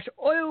a Lush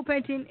oil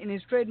painting in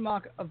his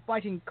trademark of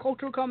biting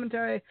cultural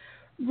commentary,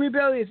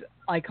 rebellious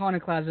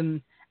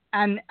iconoclasm,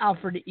 and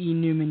Alfred E.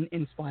 Newman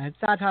inspired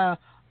satire.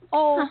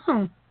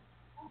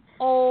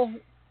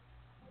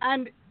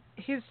 And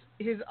his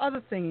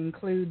other thing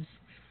includes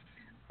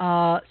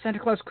Santa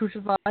Claus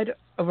crucified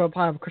over a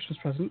pile of Christmas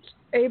presents.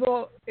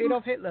 Adolf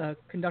Hitler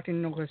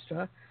conducting an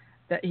orchestra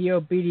that he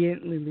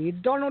obediently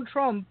leads. Donald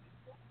Trump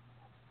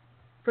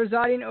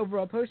presiding over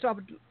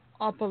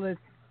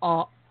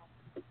a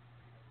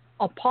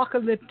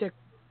apocalyptic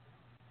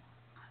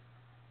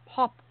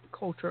pop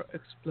culture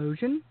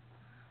explosion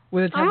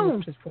with a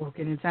television fork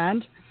in his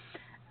hand.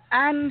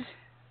 And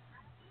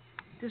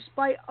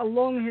despite a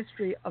long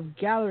history of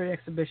gallery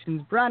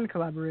exhibitions, brand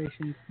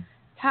collaborations,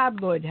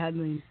 tabloid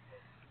headlines,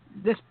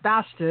 this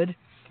bastard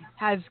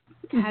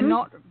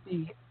cannot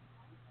be.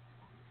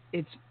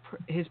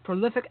 His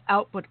prolific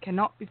output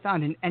cannot be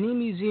found in any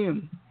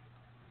museum.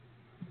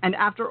 And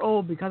after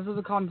all, because of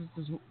the contents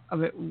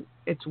of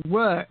his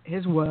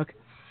work,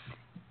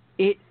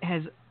 it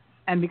has,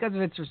 and because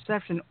of its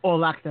reception or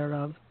lack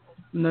thereof,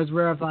 from those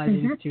rarefied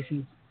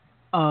institutions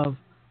of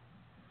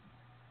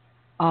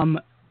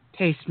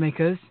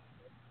tastemakers,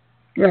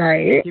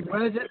 right? He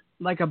wears it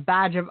like a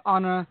badge of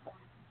honor,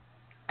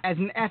 as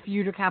an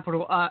FU to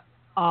capital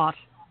art,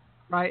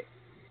 right?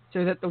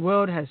 So that the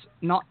world has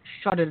not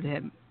shuddered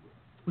him,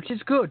 which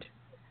is good.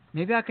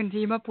 Maybe I can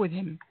team up with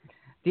him.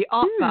 The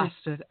Art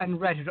Bastard and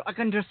Red Hood. I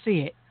can just see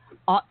it.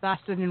 Art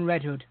Bastard and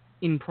Red Hood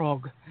in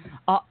Prague.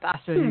 Art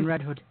Bastard and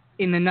Red Hood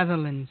in the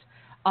Netherlands.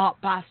 Art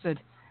Bastard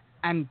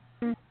and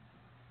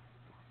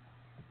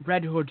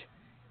Red Hood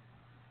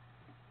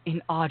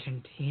in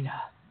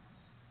Argentina.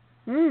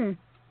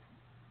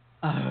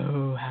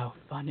 Oh, how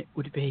fun it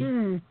would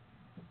be.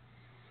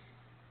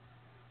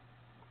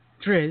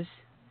 Driz?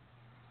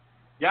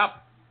 Yep.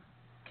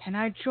 Can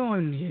I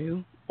join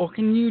you? Or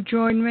can you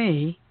join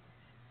me?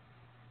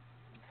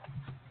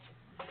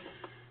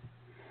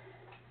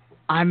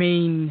 I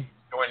mean...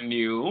 Join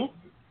you?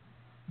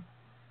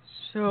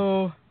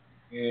 So...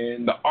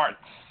 In the arts.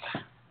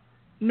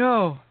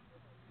 No.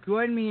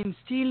 Join me in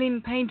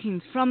stealing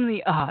paintings from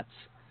the arts.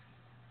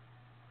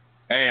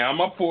 Hey,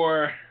 I'm up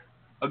for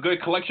a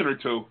good collection or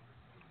two.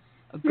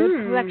 A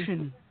good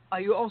collection. Are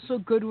you also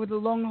good with the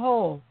long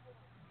haul?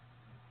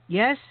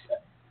 Yes?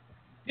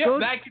 Yep,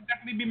 good? That can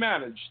definitely be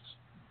managed.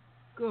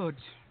 Good.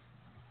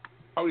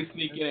 Probably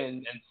sneak in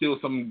and steal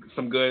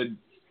some good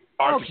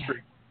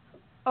artistry.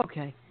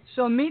 Okay.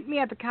 So meet me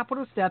at the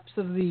Capitol steps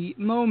of the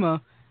MoMA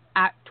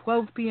at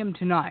 12 p.m.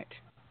 tonight.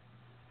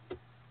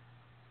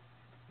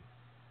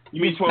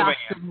 You mean 12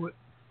 a.m.?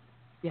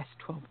 Yes,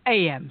 12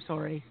 a.m.,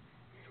 sorry.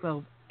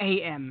 12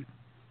 a.m.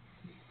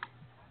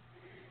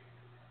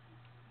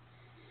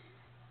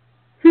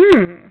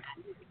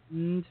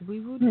 And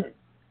we would...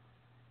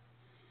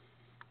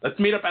 Let's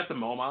meet up at the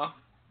MoMA.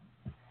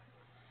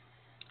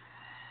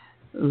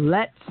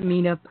 Let's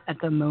meet up at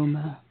the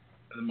MoMA.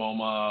 At the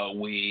MoMA,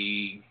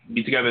 we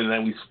meet together and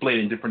then we split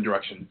in different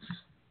directions.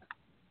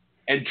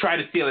 And try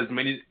to steal as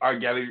many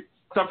art gallery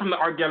stuff from the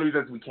art galleries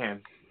as we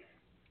can.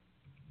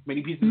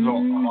 Many pieces of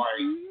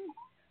art.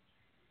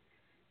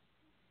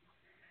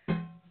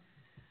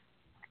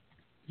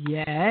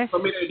 Yes.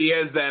 Some of the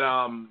ideas that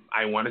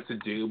I wanted to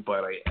do,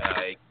 but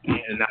I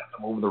can't not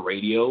them over the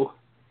radio,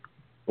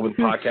 over the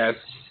podcast.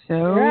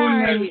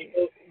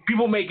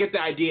 People may get the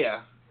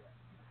idea.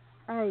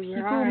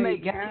 People may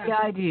get the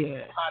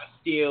idea. How to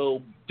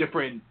steal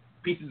different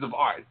pieces of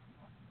art.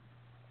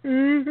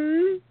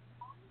 Mm-hmm.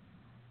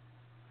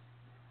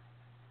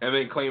 And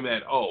then claim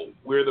that,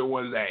 we're the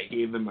ones that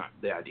gave them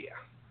the idea.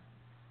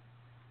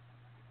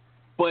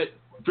 But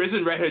Driz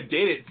and Red Hood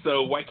did it,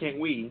 so why can't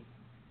we?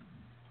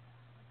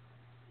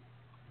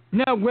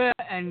 No, we're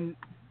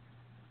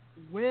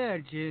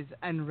Driz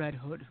and Red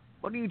Hood.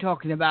 What are you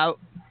talking about?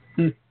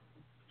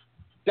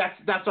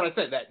 That's what I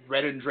said, that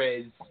Red and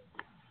Driz.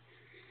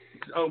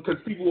 Because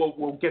people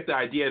will get the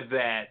idea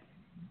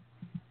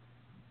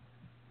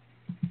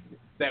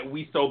that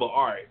we stole the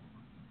art.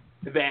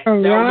 That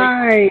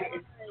right.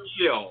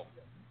 Steal.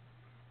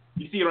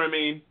 You see what I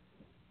mean?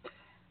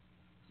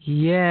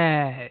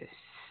 Yes.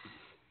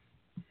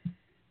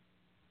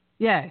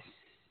 Yes.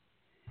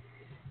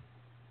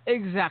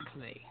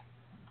 Exactly.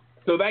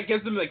 So that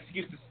gives them an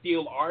excuse to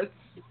steal arts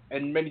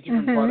and many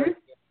different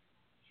products.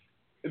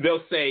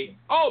 They'll say,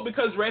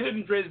 because Red Hood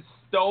and Driz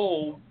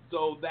stole,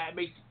 so that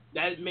makes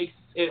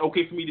it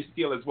okay for me to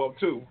steal as well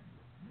too.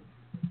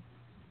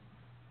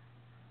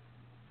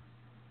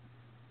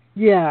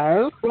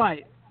 Yeah.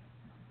 Right.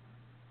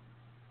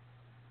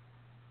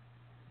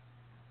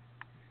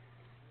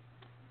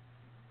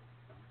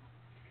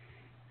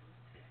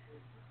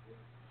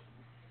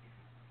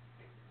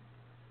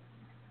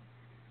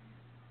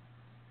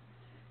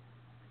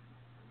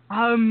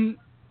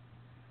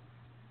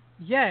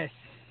 Yes.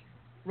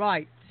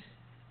 Right.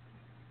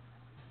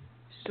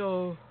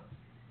 So,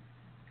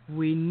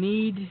 we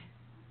need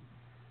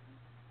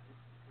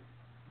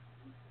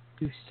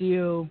to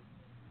steal.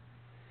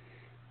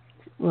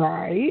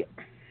 Right.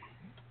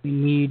 We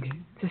need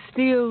to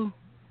steal.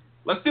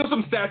 Let's steal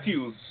some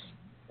statues.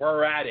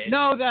 We're at it.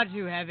 No, that's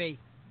too heavy.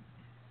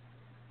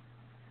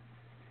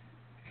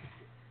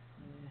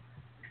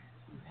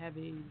 Too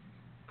heavy.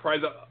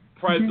 Prize of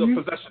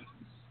possessions.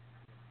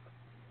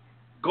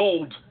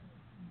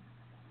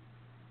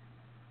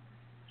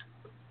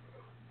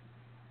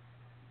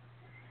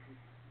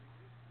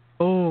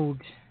 Gold.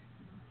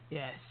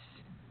 Yes.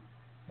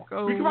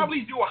 Gold. We could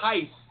probably do a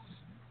heist.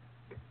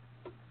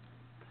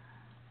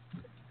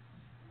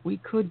 We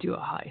could do a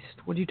heist.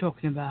 What are you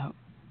talking about?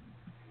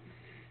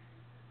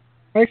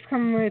 Heists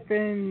come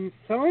within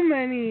so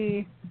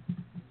many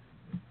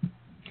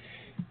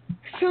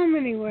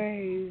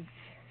ways,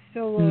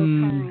 so little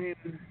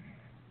time.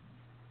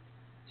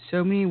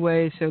 So many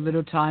ways, so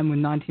little time with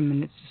 19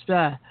 minutes to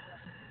spare.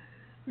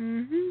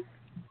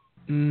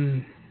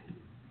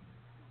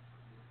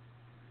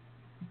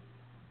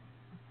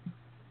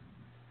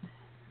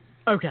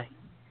 Okay.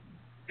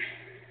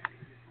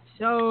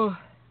 So...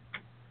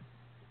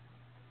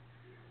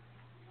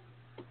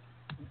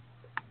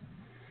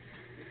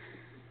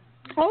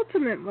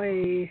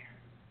 Ultimately,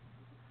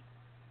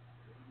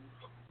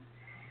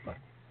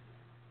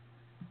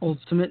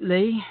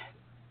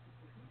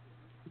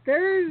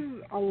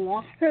 there's a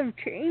lot of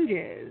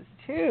changes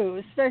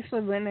too,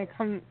 especially when it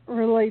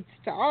relates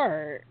to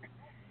art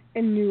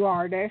and new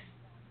artists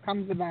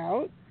comes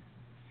about.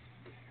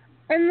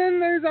 And then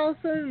there's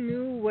also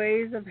new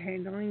ways of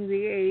handling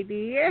the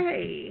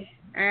ADA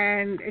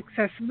and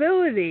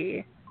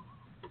accessibility,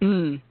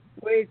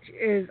 which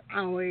is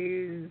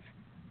always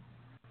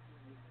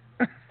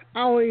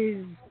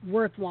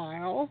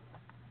worthwhile.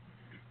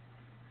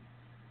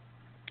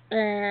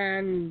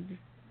 And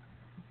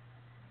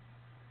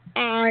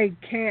I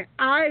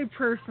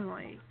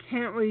personally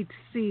can't wait to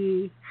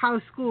see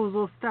how schools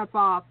will step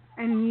up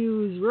and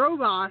use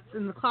robots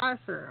in the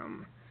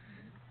classroom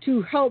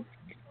to help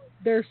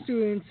their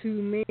students who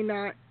may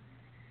not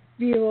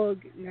be able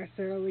to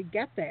necessarily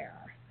get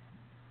there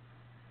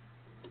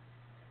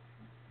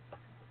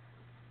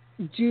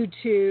due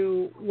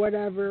to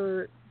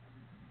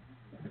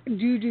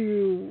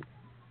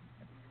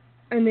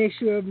an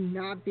issue of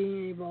not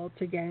being able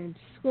to get into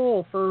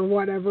school for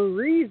whatever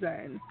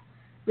reason.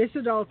 This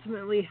would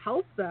ultimately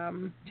help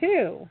them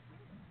too.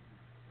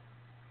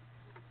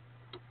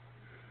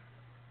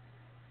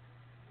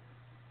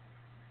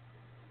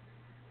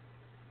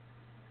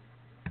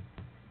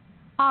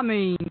 I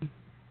mean,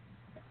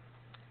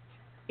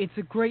 it's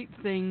a great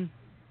thing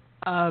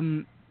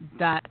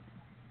that...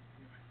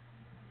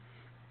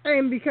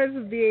 And because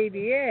of the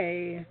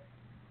ADA,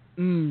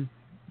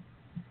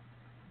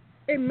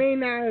 it may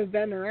not have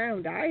been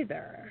around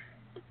either.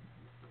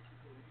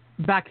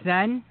 Back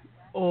then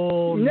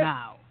or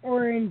now?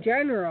 Or in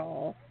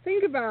general.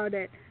 Think about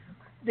it.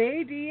 The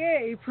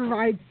ADA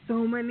provides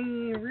so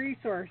many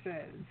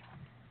resources.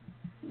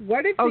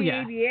 What if the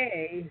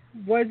ADA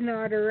was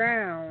not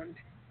around?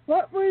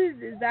 What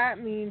would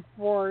that mean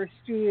for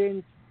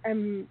students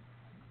and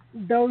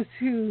those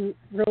who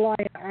rely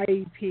on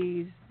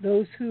IEPs,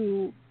 those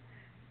who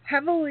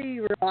heavily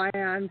rely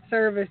on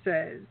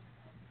services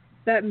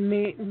that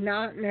may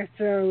not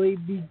necessarily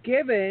be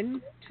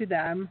given to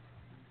them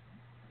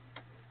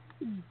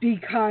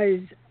because,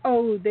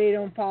 they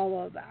don't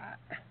follow that.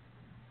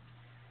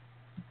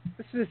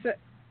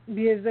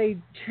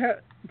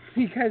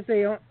 Because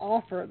they don't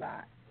offer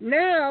that.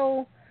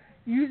 Now,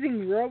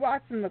 using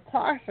robots in the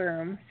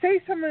classroom, say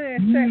someone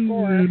is sick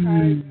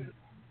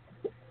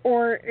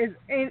or is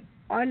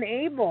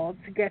unable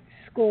to get to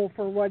school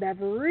for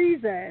whatever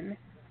reason,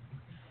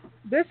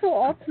 this will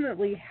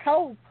ultimately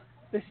help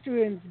the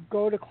students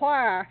go to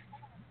class,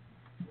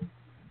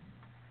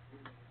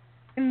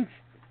 and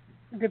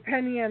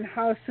depending on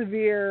how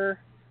severe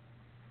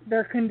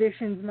their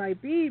conditions might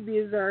be,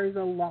 because there's a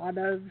lot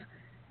of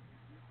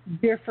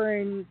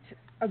different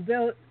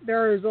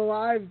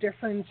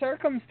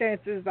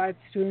circumstances that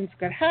students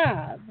could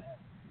have.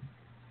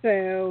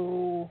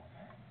 So,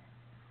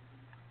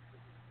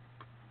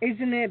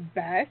 isn't it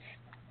best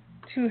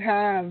to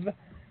have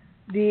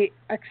the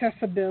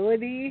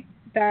accessibility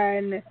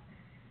than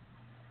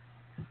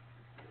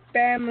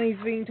families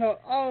being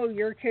told,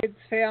 your kid's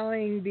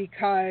failing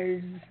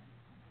because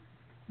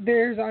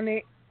there's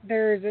an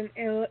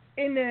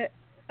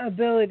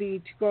inability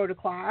to go to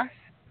class?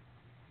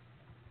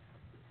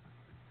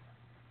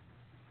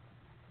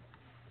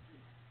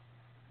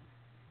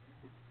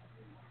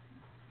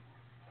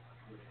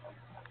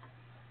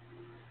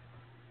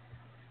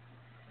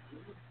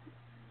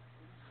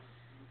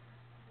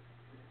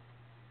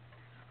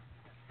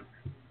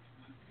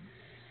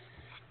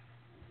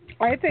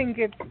 I think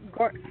it's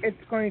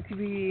going to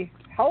be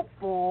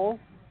helpful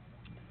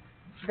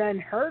than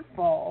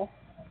hurtful.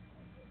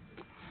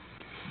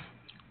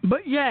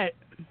 But yet,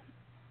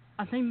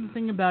 I think the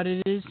thing about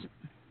it is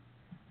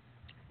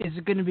it's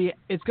going to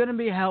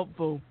be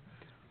helpful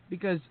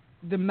because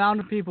the amount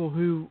of people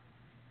who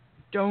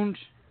don't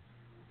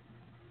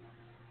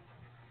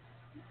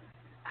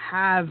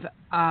have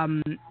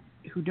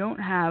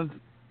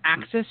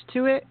access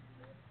to it,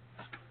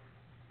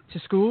 to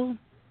school,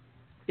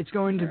 it's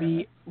going to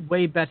be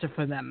way better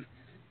for them.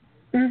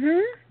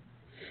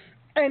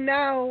 And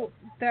now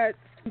that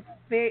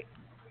the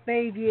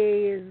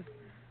ADA is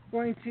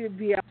going to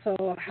be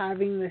also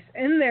having this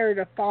in there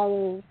to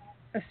follow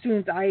a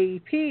student's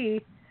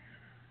IEP,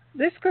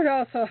 this could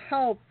also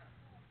help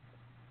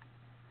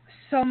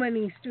so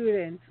many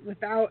students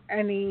without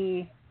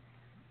any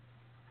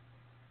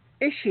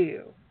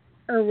issue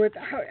or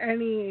without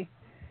any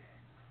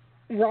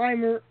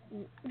rhyme or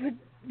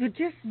with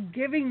just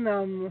giving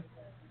them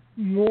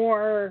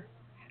more,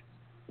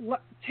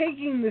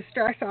 taking the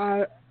stress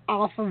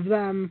off of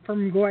them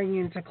from going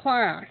into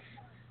class.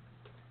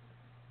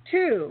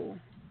 2,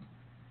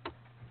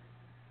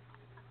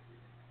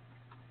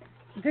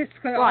 this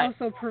could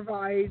also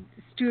provide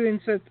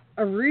students with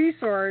a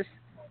resource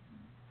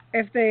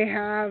if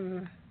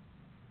they're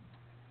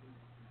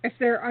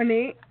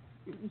unable,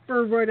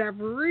 for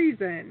whatever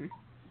reason,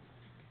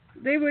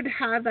 they would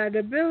have that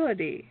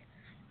ability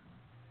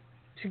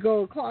to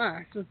go to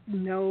class with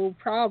no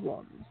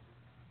problems.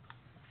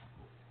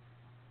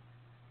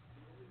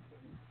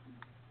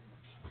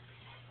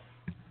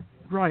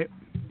 Right.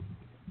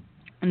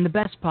 And the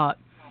best part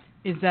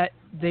is that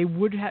they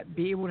would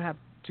be able to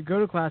go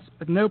to class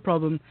with no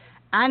problem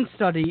and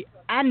study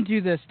and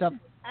do their stuff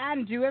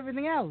and do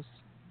everything else.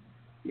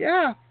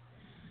 Yeah.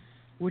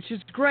 Which is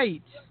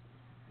great.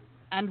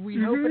 And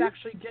we hope it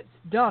actually gets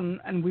done,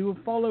 and we will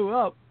follow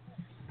up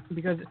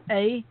because it's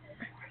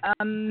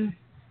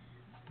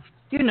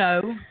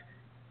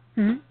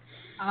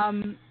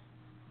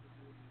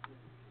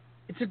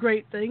a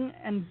great thing,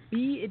 and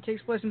B, it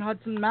takes place in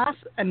Hudson, Mass,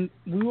 and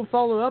we will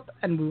follow up,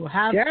 and we will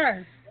have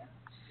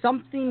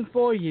something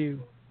for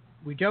you.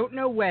 We don't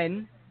know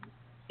when.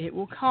 It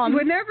will come.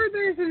 Whenever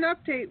there's an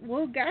update,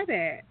 we'll get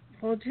it.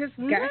 We'll just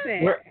get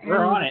it.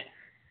 We're on it.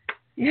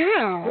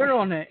 Yeah. We're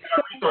on it.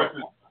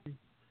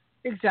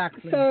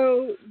 Exactly.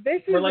 So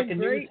this is like a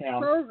great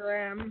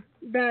program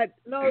that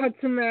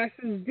Hudson Mass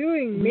is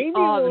doing. Maybe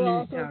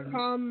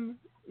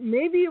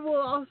it will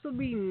also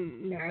be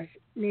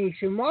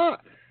nationwide.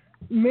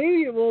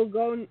 Maybe it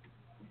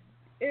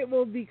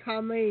will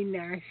become a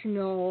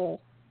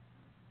national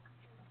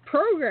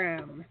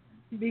program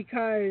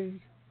because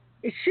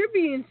it should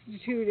be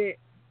instituted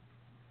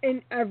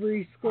in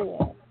every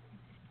school.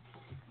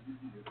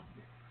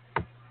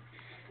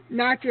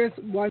 Not just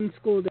one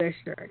school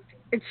district.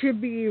 It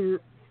should be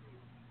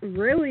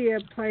really a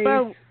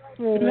place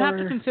for... You have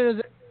to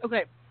consider...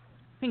 Okay,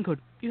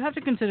 Pinkwood, you have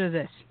to consider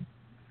this.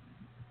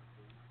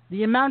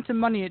 The amount of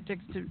money it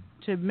takes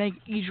to make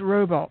each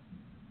robot.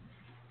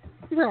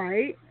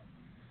 Right.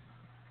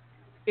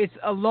 It's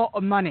a lot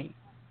of money.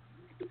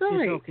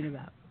 Right. You're talking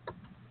about.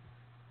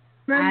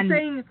 I'm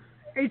saying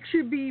it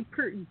should be...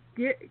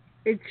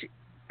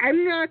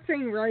 I'm not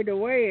saying right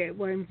away.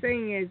 What I'm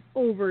saying is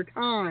over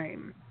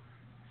time.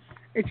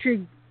 It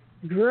should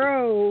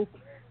grow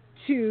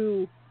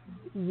to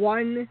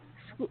one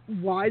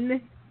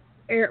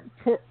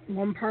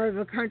part of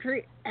the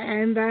country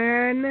and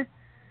then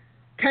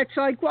catch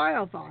like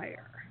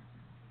wildfire.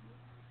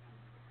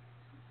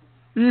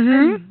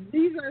 And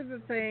these are the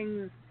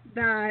things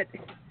that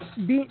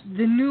these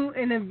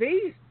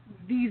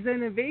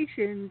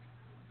innovations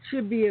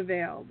should be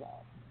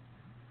available.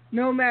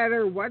 No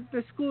matter what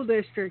the school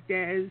district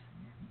is,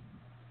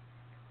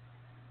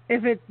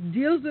 if it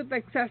deals with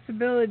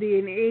accessibility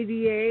and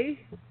ADA,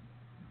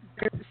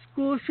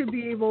 schools should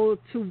be able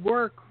to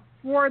work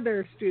for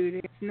their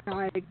students,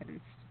 not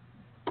against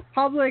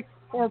public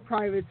or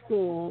private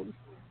schools.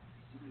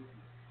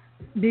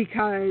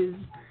 Because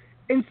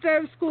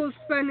instead of schools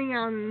spending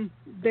on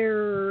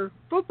their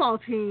football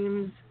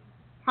teams,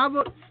 how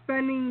about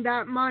spending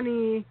that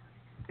money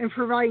and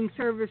providing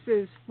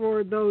services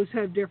for those who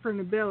have different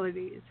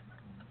abilities?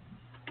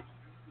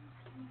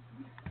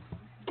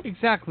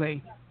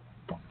 Exactly.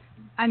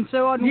 And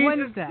so on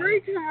Wednesday... It's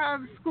great to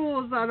have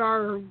schools that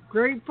are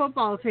great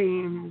football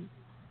teams.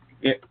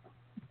 Yeah.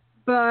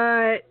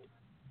 But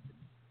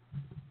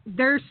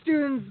there's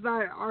students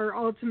that are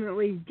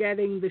ultimately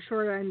getting the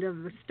short end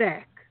of the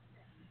stick.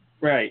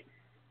 Right.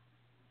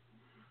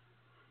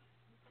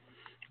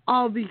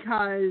 All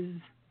because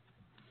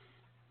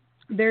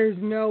there's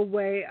no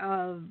way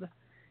of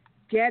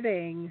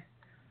getting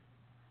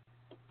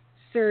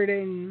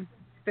certain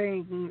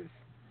things,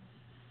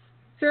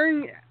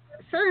 certain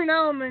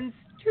elements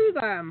to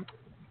them.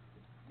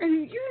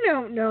 And you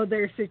don't know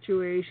their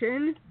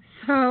situation,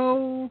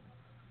 so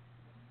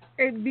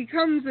it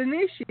becomes an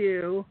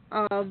issue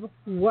of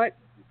what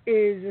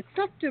is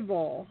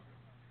acceptable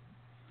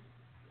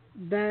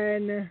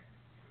than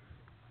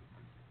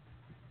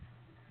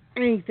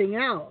anything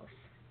else.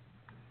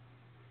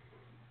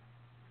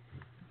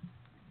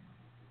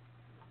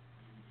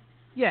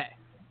 Yeah,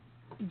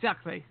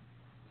 exactly.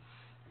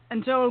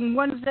 And so on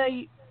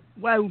Wednesday,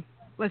 well,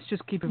 let's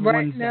just keep it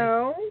Wednesday.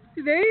 No,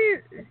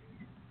 today...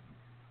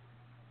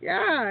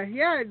 Yeah,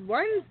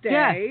 Wednesday.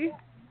 Yeah.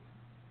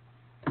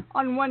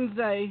 On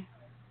Wednesday,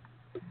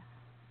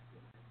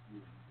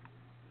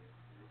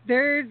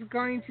 there's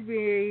going to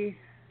be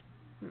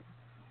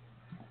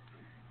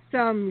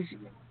some...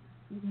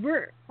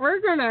 We're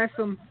going to have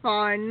some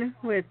fun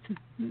with...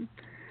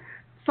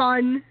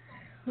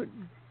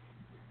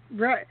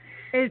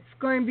 It's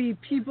going to be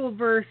people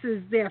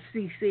versus the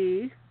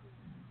FCC.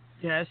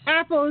 Yes.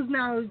 Apple is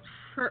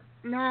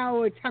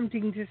now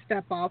attempting to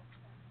step up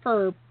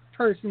for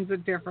persons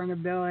with different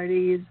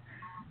abilities.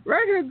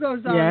 Red Hood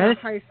goes on a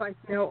heist like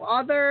no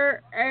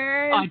other,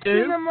 and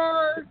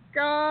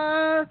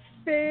Cinemark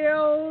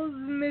fails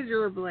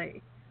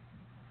miserably.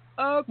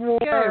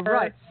 Okay,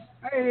 right.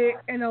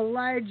 An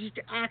alleged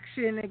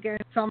action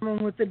against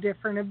someone with a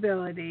different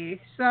ability.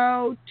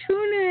 So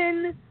tune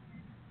in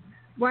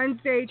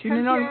Wednesday. Tune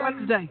in on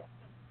Wednesday.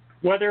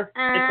 Weather,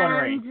 it's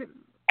gonna rain.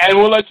 And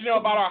we'll let you know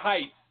about our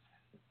heist.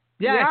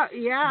 Yes.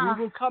 Yeah.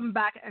 We will come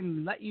back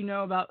and let you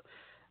know about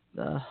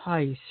the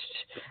heist.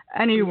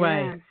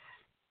 Anyway,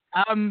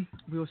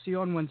 we will see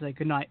you on Wednesday.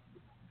 Good night.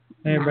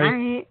 Hey, everybody.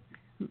 Night.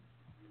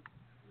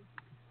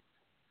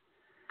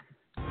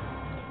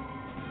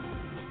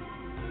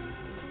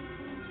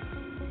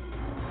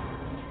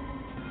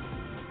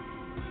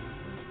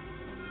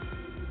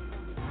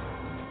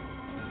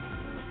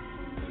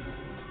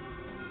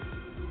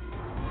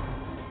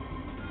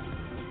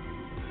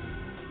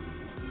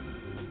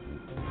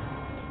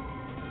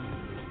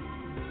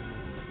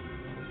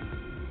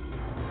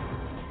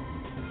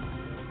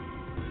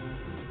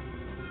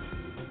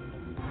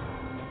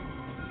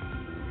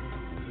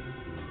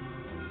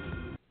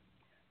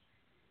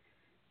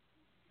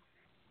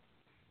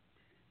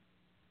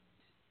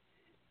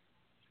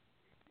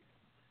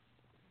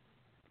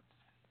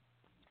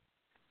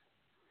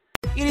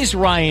 It is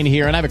Ryan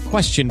here, and I have a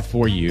question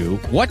for you.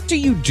 What do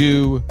you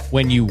do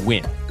when you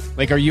win?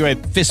 Like, are you a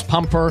fist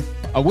pumper,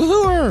 a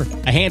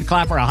woohooer, a hand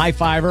clapper, a high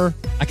fiver?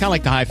 I kind of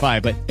like the high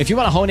five, but if you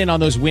want to hone in on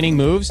those winning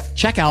moves,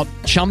 check out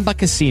Chumba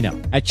Casino.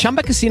 At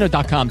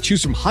ChumbaCasino.com,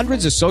 choose from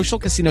hundreds of social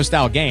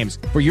casino-style games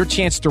for your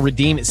chance to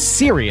redeem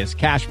serious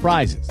cash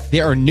prizes.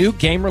 There are new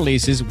game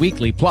releases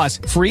weekly, plus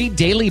free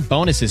daily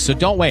bonuses. So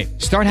don't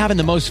wait. Start having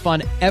the most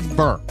fun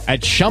ever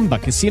at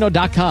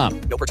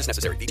ChumbaCasino.com. No purchase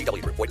necessary.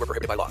 VGW Group. Void where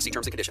prohibited by law. See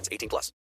terms and conditions. 18+.